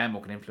knows Bam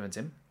or can influence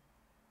him.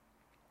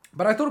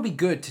 But I thought it'd be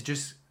good to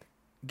just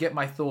get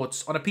my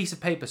thoughts on a piece of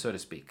paper, so to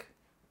speak,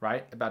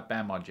 right, about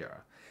Bam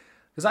Margera.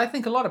 Because I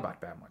think a lot about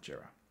Bam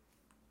Margera.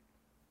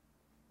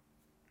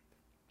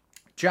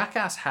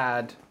 Jackass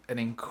had an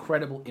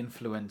incredible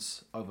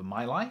influence over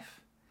my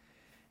life,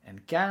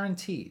 and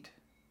guaranteed,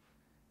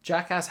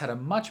 Jackass had a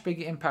much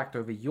bigger impact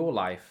over your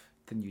life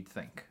than you'd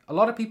think. A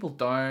lot of people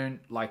don't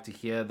like to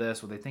hear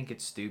this, or they think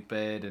it's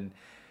stupid, and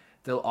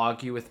they'll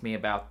argue with me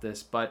about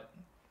this, but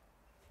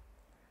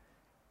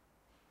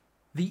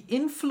the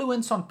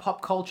influence on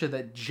pop culture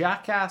that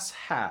Jackass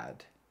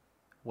had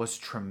was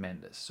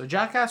tremendous. So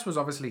Jackass was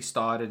obviously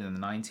started in the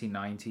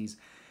 1990s,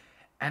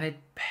 and it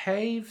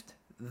paved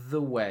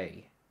the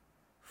way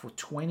for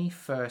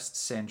 21st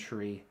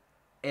century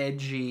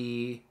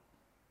edgy,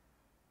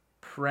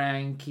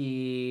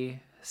 pranky,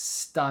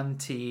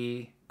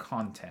 stunty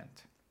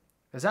content.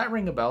 Does that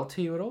ring a bell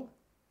to you at all?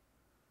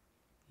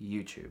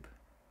 YouTube.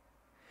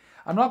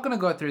 I'm not going to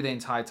go through the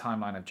entire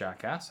timeline of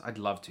Jackass. I'd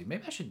love to.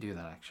 Maybe I should do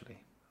that, actually.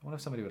 I wonder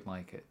if somebody would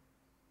like it.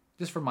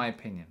 Just from my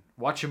opinion.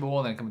 Watch them all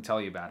and then come and tell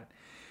you about it.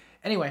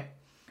 Anyway,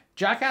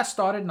 Jackass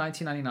started in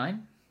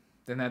 1999.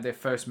 Then they had their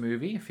first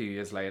movie a few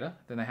years later.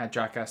 Then they had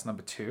Jackass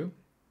number 2,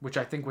 which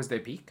I think was their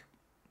peak.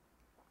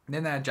 And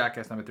then they had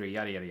Jackass number 3,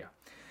 yada, yada, yada.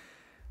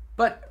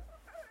 But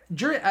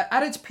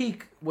at its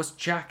peak was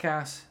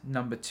Jackass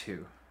number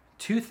 2,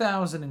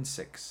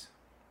 2006.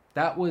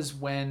 That was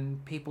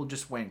when people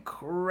just went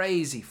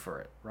crazy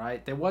for it,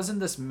 right? There wasn't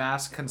this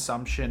mass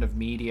consumption of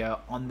media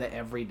on the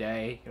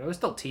everyday. There was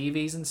still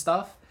TVs and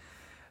stuff.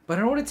 But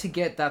in order to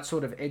get that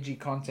sort of edgy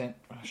content...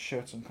 Oh,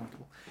 shirt's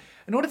uncomfortable.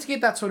 In order to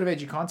get that sort of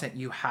edgy content,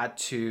 you had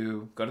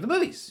to go to the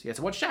movies. You had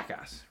to watch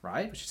Jackass,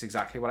 right? Which is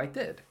exactly what I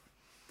did.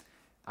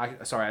 I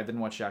didn't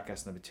watch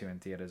Jackass number 2 in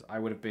theaters. I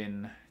would have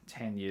been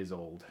 10 years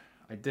old.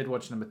 I did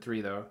watch number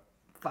 3, though.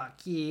 Fuck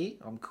yeah.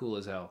 I'm cool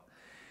as hell.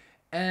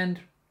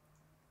 And...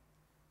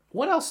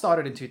 what else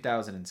started in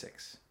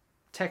 2006?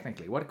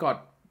 Technically, what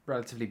got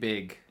relatively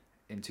big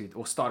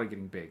or started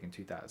getting big in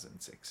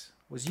 2006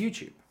 was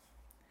YouTube.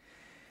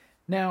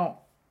 Now,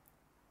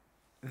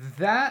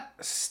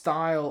 that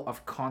style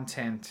of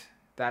content,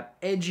 that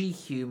edgy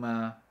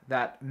humor,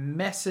 that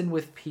messing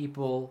with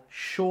people,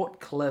 short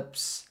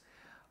clips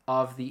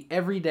of the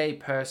everyday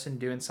person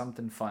doing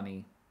something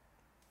funny,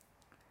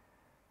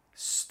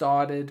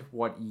 started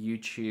what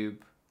YouTube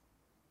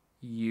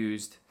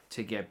used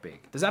to get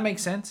big. Does that make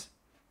sense?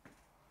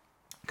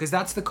 Because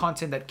that's the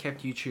content that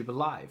kept YouTube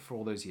alive for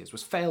all those years,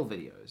 was fail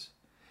videos.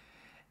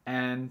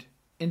 And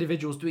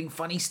individuals doing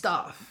funny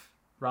stuff,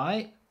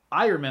 right?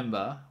 I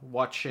remember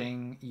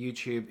watching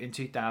YouTube in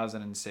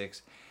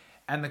 2006,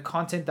 and the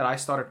content that I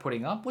started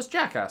putting up was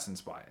Jackass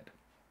inspired.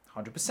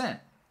 100%.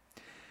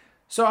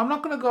 So I'm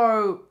not going to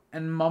go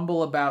and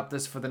mumble about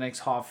this for the next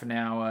half an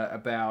hour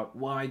about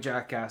why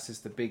Jackass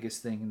is the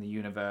biggest thing in the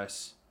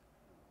universe.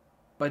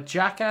 But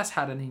Jackass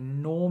had an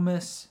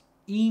enormous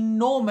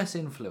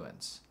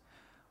influence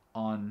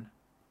on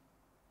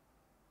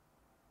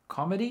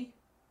comedy,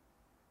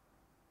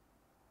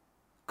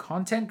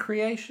 content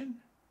creation,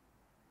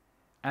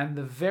 and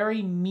the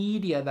very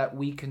media that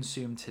we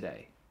consume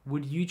today.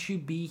 Would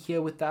YouTube be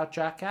here without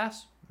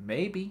Jackass?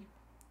 Maybe.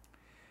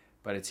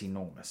 But it's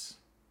enormous.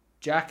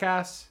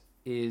 Jackass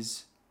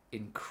is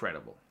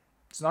incredible.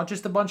 It's not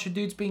just a bunch of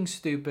dudes being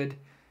stupid.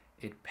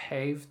 It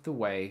paved the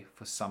way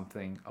for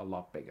something a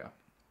lot bigger.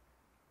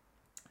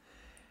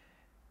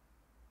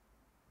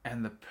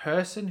 And the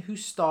person who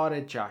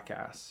started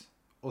Jackass,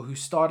 or who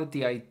started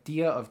the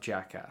idea of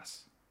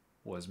Jackass,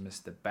 was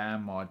Mr.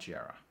 Bam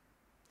Margera.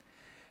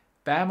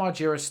 Bam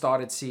Margera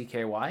started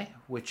CKY,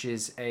 which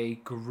is a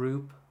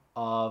group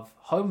of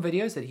home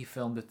videos that he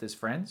filmed with his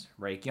friends,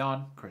 Ray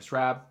Kyon, Chris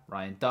Rabb,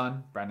 Ryan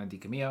Dunn, Brandon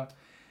DiCamillo.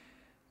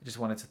 I just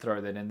wanted to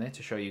throw that in there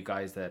to show you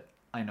guys that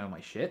I know my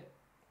shit.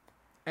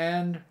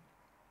 And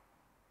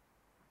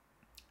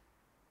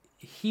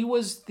he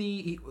was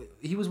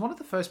one of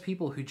the first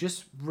people who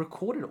just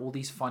recorded all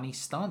these funny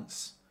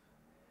stunts.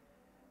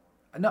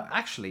 No,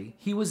 actually,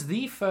 he was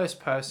the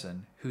first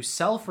person who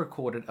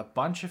self-recorded a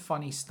bunch of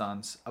funny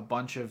stunts, a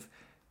bunch of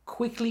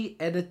quickly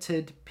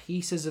edited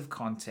pieces of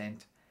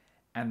content,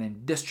 and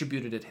then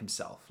distributed it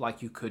himself,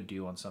 like you could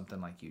do on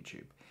something like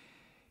YouTube.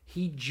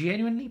 He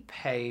genuinely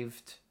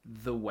paved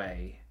the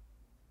way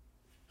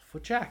for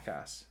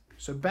Jackass.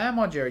 So Bam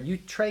Margera, you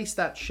trace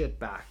that shit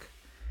back.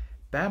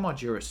 Bam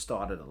Margera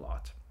started a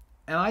lot.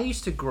 And I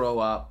used to grow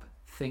up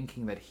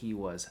thinking that he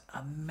was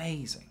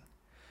amazing.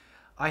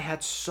 I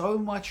had so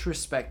much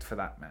respect for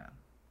that man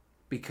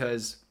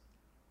because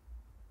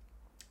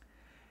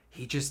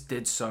he just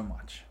did so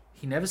much.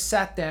 He never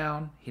sat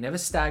down. He never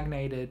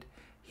stagnated.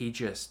 He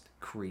just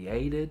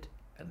created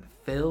and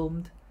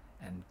filmed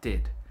and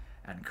did.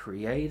 And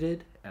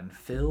created and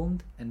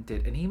filmed and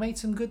did. And he made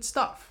some good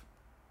stuff.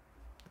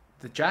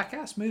 The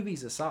Jackass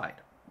movies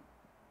aside,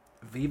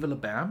 Viva La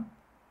Bam,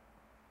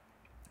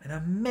 an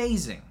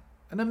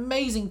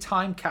amazing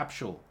time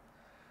capsule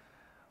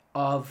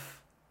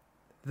of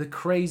the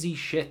crazy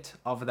shit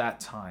of that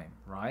time,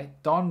 right?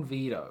 Don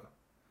Vito.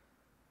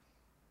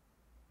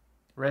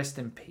 Rest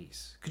in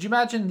peace. Could you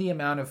imagine the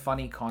amount of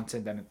funny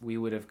content that we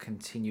would have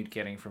continued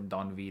getting from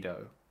Don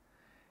Vito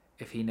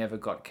if he never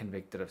got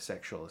convicted of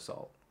sexual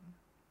assault?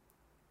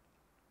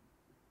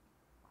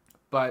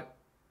 But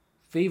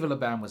Viva La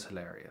Bam was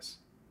hilarious.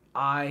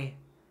 I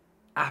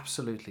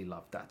absolutely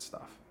loved that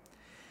stuff.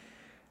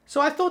 So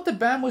I thought that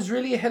Bam was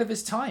really ahead of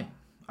his time.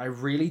 I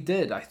really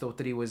did. I thought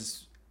that he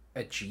was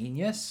a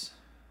genius.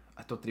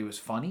 I thought that he was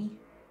funny.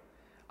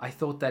 I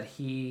thought that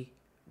he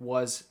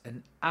was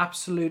an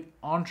absolute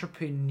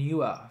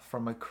entrepreneur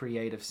from a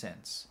creative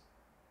sense.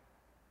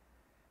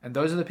 And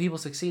those are the people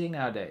succeeding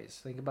nowadays.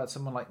 Think about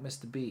someone like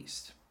Mr.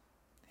 Beast.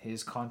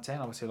 His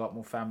content, obviously a lot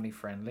more family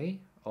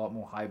friendly, a lot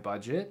more high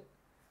budget.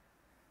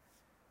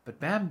 But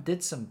Bam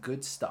did some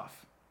good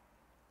stuff.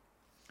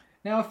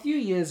 Now, a few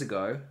years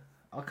ago,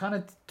 I'll kind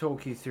of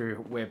talk you through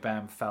where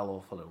Bam fell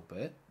off a little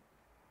bit.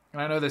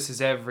 And I know this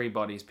is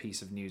everybody's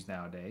piece of news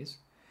nowadays.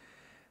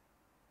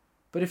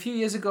 But a few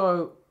years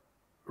ago,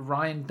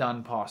 Ryan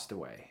Dunn passed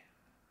away,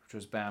 which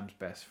was Bam's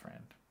best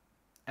friend.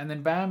 And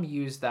then Bam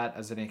used that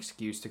as an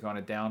excuse to go on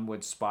a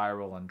downward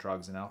spiral on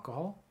drugs and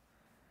alcohol.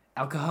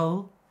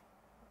 Alcohol?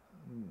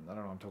 I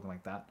don't know, I'm talking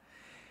like that.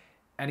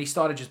 And he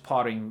started just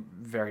partying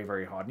very,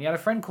 very hard. And he had a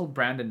friend called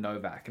Brandon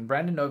Novak. And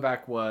Brandon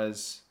Novak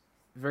was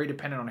very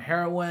dependent on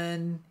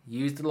heroin,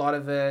 used a lot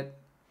of it,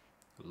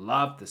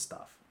 loved the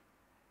stuff.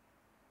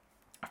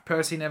 I've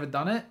personally never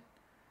done it,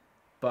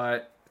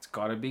 but it's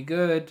got to be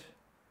good.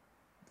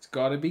 It's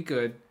got to be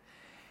good.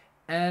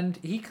 And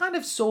he kind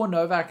of saw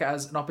Novak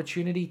as an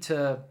opportunity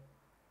to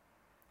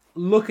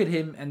look at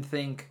him and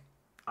think,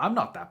 I'm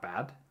not that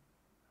bad.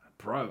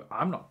 Bro,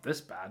 I'm not this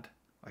bad.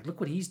 Like, look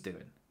what he's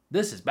doing.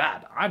 This is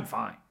bad. I'm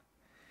fine.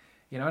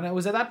 You know, and it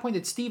was at that point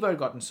that Steve-O had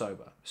gotten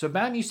sober. So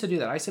Bam used to do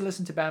that. I used to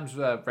listen to Bam's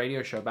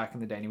radio show back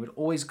in the day, and he would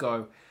always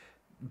go,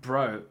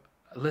 bro,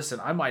 listen,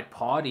 I might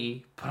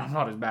party, but I'm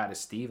not as bad as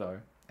Steve-O.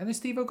 And then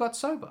Steve-O got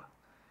sober,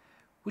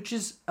 which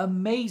is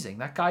amazing.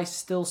 That guy's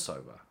still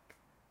sober.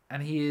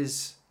 And he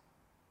is,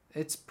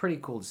 it's pretty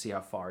cool to see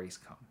how far he's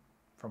come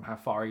from how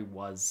far he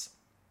was.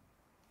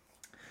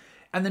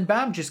 And then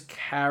Bam just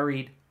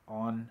carried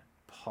on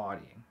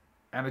partying.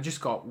 And it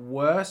just got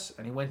worse.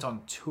 And he went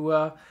on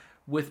tour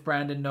with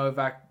Brandon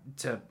Novak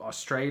to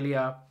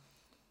Australia.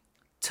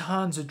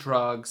 Tons of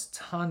drugs,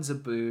 tons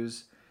of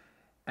booze.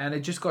 And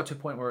it just got to a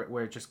point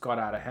where it just got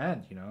out of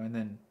hand, you know. And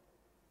then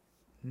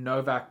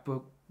Novak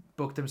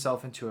booked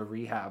himself into a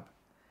rehab.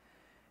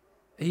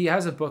 He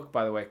has a book,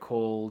 by the way,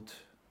 called...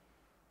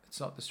 It's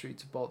not The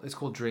Streets of Bolt. It's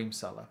called Dream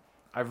Seller.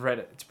 I've read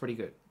it. It's pretty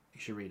good.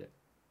 You should read it.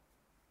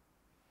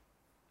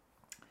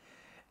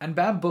 And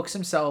Bam books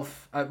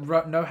himself...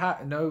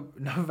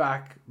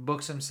 Novak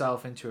books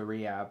himself into a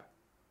rehab.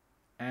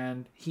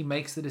 And he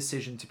makes the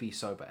decision to be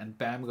sober. And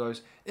Bam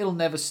goes, it'll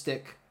never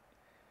stick.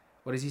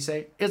 What does he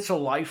say? It's a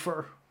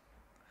lifer.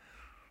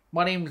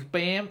 My name's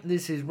Bam.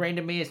 This is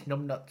Random Ass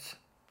Numbnuts.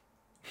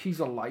 He's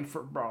a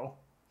lifer, bro.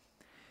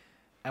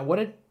 And what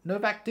did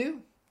Novak do?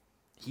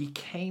 He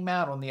came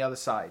out on the other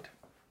side.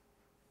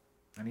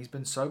 And he's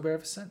been sober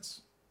ever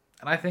since.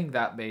 And I think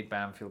that made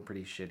Bam feel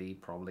pretty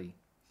shitty, probably.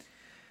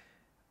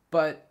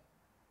 But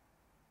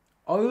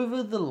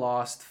over the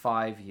last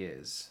 5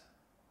 years,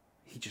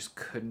 he just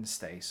couldn't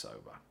stay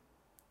sober.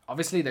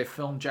 Obviously, they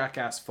filmed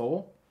Jackass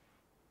 4.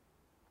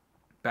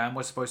 Bam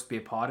was supposed to be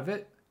a part of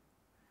it.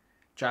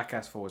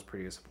 Jackass 4 was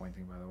pretty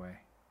disappointing, by the way.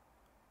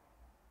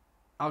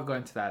 I'll go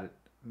into that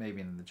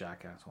maybe in the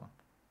Jackass one.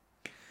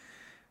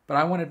 But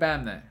I wanted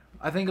Bam there.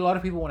 I think a lot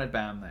of people wanted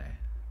Bam there.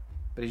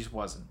 But he just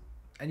wasn't.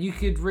 And you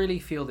could really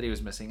feel that he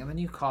was missing. And the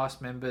new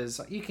cast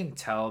members, you can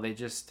tell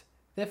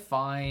they're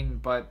fine,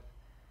 but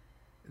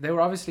they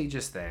were obviously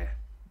just there.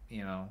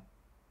 You know,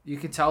 you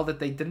could tell that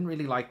they didn't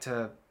really like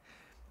to...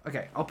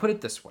 Okay, I'll put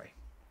it this way.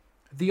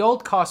 The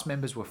old cast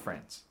members were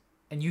friends.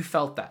 And you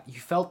felt that.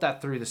 You felt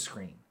that through the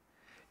screen.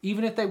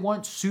 Even if they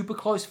weren't super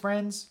close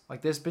friends,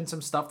 like there's been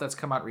some stuff that's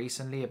come out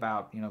recently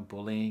about, you know,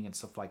 bullying and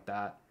stuff like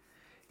that.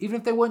 Even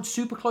if they weren't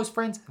super close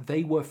friends,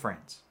 they were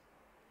friends.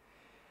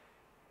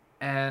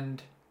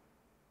 And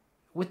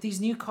with these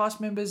new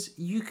cast members,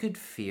 you could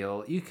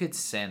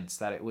sense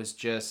that it was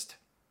just,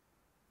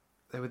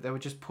 they were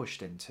just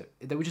pushed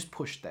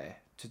there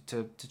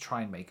to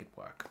try and make it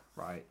work,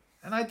 right?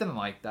 And I didn't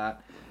like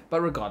that.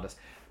 But regardless,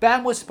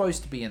 Bam was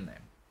supposed to be in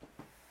there.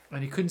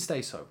 And he couldn't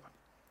stay sober.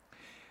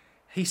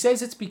 He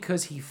says it's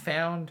because he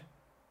found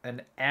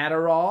an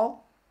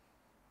Adderall.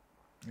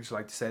 I just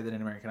like to say that in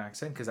an American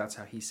accent because that's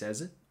how he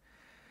says it.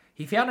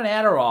 He found an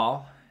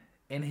Adderall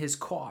in his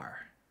car.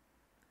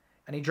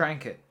 And he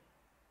drank it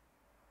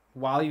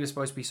while he was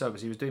supposed to be sober.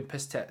 So he was doing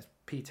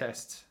pee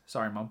tests.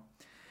 Sorry, Mom.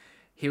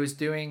 He was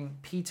doing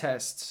pee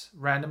tests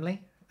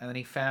randomly. And then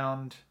he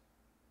found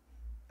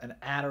an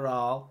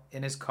Adderall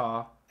in his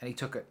car. And he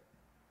took it.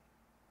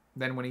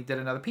 Then when he did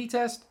another pee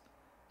test,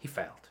 he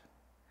failed.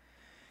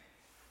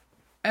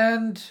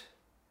 And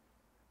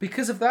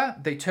because of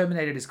that, they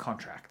terminated his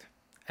contract.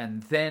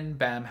 And then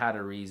Bam had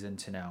a reason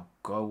to now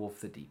go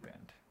off the deep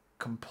end.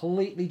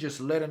 Completely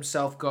just let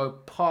himself go,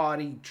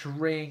 party,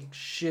 drink,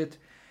 shit.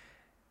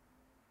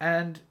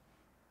 And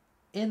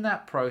in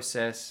that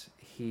process,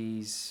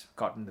 he's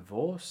gotten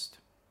divorced.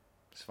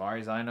 As far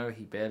as I know,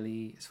 he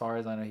barely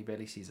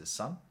sees his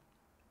son.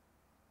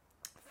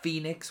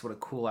 Phoenix, what a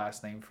cool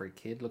ass name for a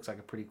kid. Looks like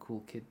a pretty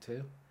cool kid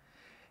too.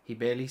 He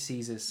barely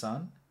sees his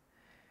son.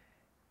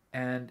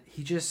 And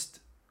he just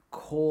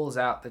calls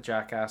out the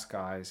jackass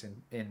guys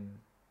in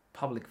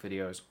public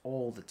videos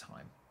all the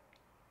time.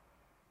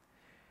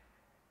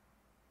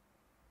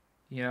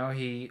 You know,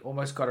 he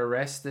almost got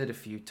arrested a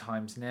few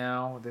times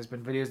now. There's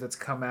been videos that's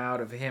come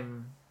out of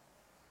him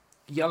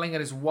yelling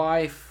at his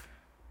wife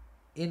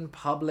in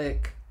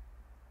public.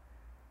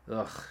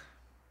 Ugh.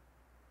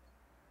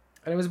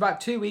 And it was about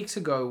 2 weeks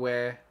ago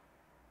where...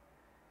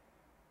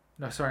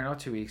 No, sorry, not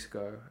 2 weeks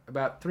ago.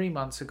 About 3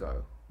 months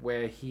ago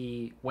where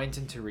he went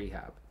into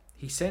rehab.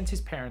 He sent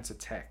his parents a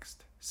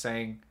text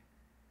saying,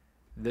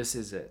 "This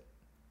is it.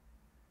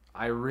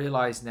 I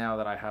realize now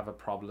that I have a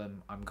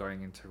problem. I'm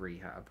going into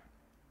rehab."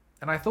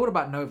 And I thought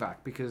about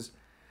Novak because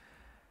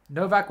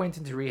Novak went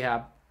into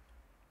rehab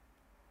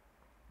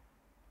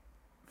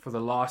for the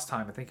last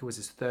time. I think it was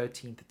his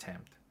 13th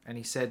attempt. And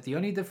he said the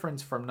only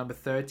difference from number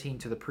 13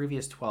 to the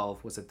previous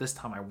 12 was that this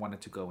time I wanted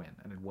to go in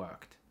and it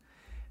worked.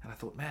 And I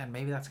thought, man,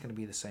 maybe that's going to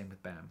be the same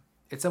with Bam.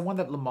 It's the one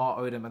that Lamar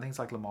Odom, I think it's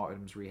like Lamar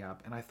Odom's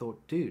rehab. And I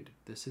thought, dude,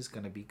 this is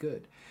going to be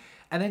good.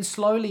 And then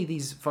slowly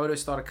these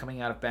photos started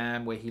coming out of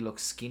Bam where he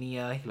looks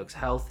skinnier, he looks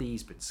healthy,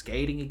 he's been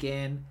skating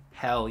again.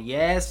 Hell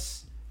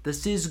yes.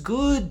 This is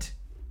good.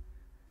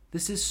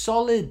 This is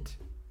solid.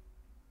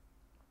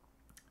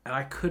 And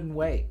I couldn't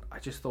wait. I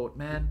just thought,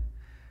 man,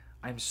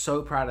 I'm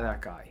so proud of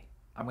that guy.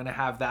 I'm going to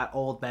have that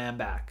old Bam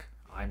back.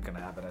 I'm going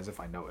to have it as if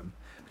I know him.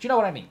 But you know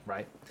what I mean,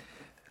 right?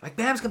 Like,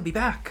 Bam's going to be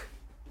back.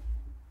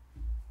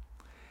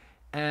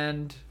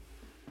 And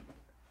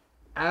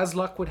as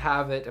luck would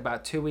have it,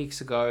 about 2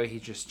 weeks ago, he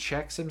just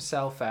checks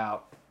himself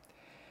out.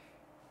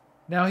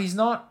 Now, he's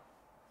not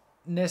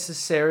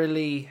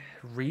necessarily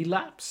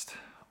relapsed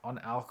on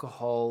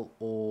alcohol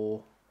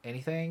or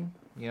anything.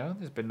 You know,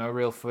 there's been no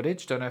real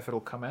footage. Don't know if it'll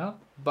come out.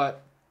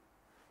 But,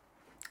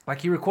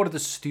 like, he recorded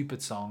this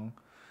stupid song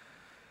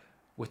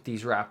with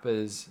these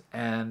rappers.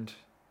 And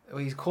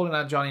he's calling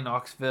out Johnny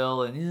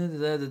Knoxville.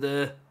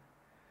 And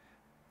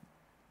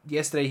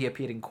yesterday he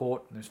appeared in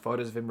court. And there's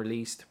photos of him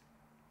released.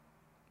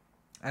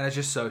 And it's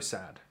just so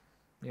sad.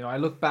 You know, I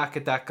look back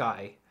at that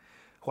guy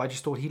who I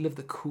just thought he lived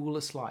the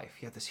coolest life.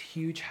 He had this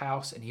huge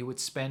house and he would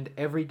spend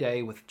every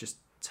day with just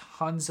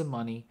tons of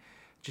money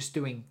just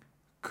doing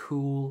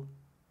cool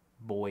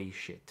boy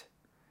shit.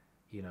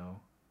 You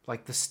know,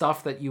 like the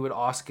stuff that you would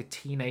ask a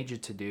teenager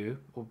to do,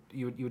 or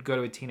you would go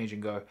to a teenager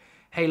and go,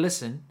 "Hey,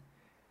 listen,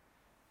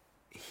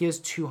 here's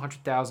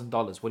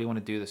 $200,000. What do you want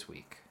to do this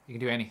week? You can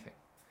do anything."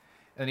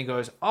 And he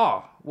goes,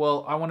 "Oh,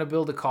 well, I want to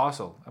build a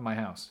castle at my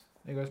house."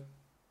 And he goes,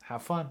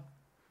 "Have fun."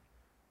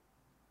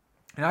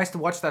 And I used to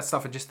watch that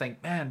stuff and just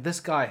think, man, this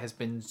guy has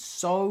been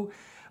so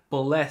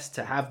blessed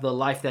to have the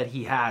life that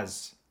he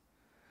has.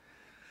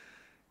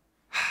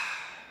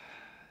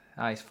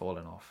 He's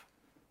fallen off.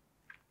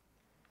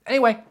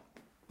 Anyway,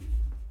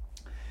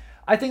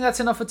 I think that's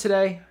enough for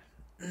today.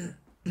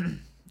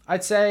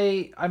 I'd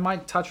say I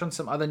might touch on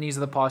some other news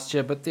of the past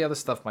year, but the other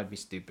stuff might be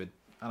stupid.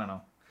 I don't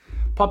know.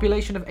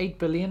 Population of 8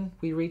 billion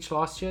we reached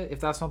last year. If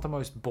that's not the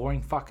most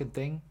boring fucking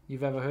thing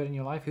you've ever heard in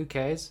your life, who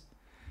cares?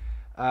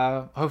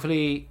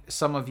 Hopefully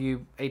some of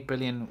you 8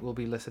 billion will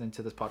be listening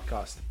to this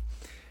podcast.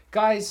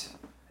 Guys,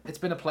 it's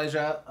been a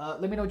pleasure.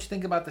 Let me know what you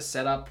think about the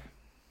setup.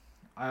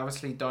 I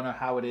obviously don't know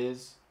how it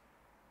is.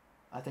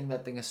 I think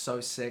that thing is so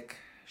sick.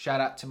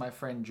 Shout out to my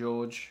friend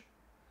George.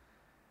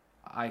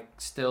 I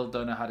still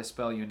don't know how to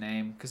spell your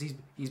name because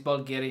he's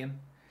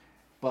Bulgarian,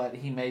 but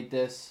he made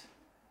this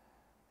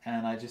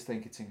and I just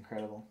think it's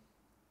incredible.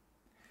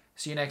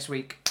 See you next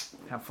week.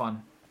 Have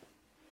fun.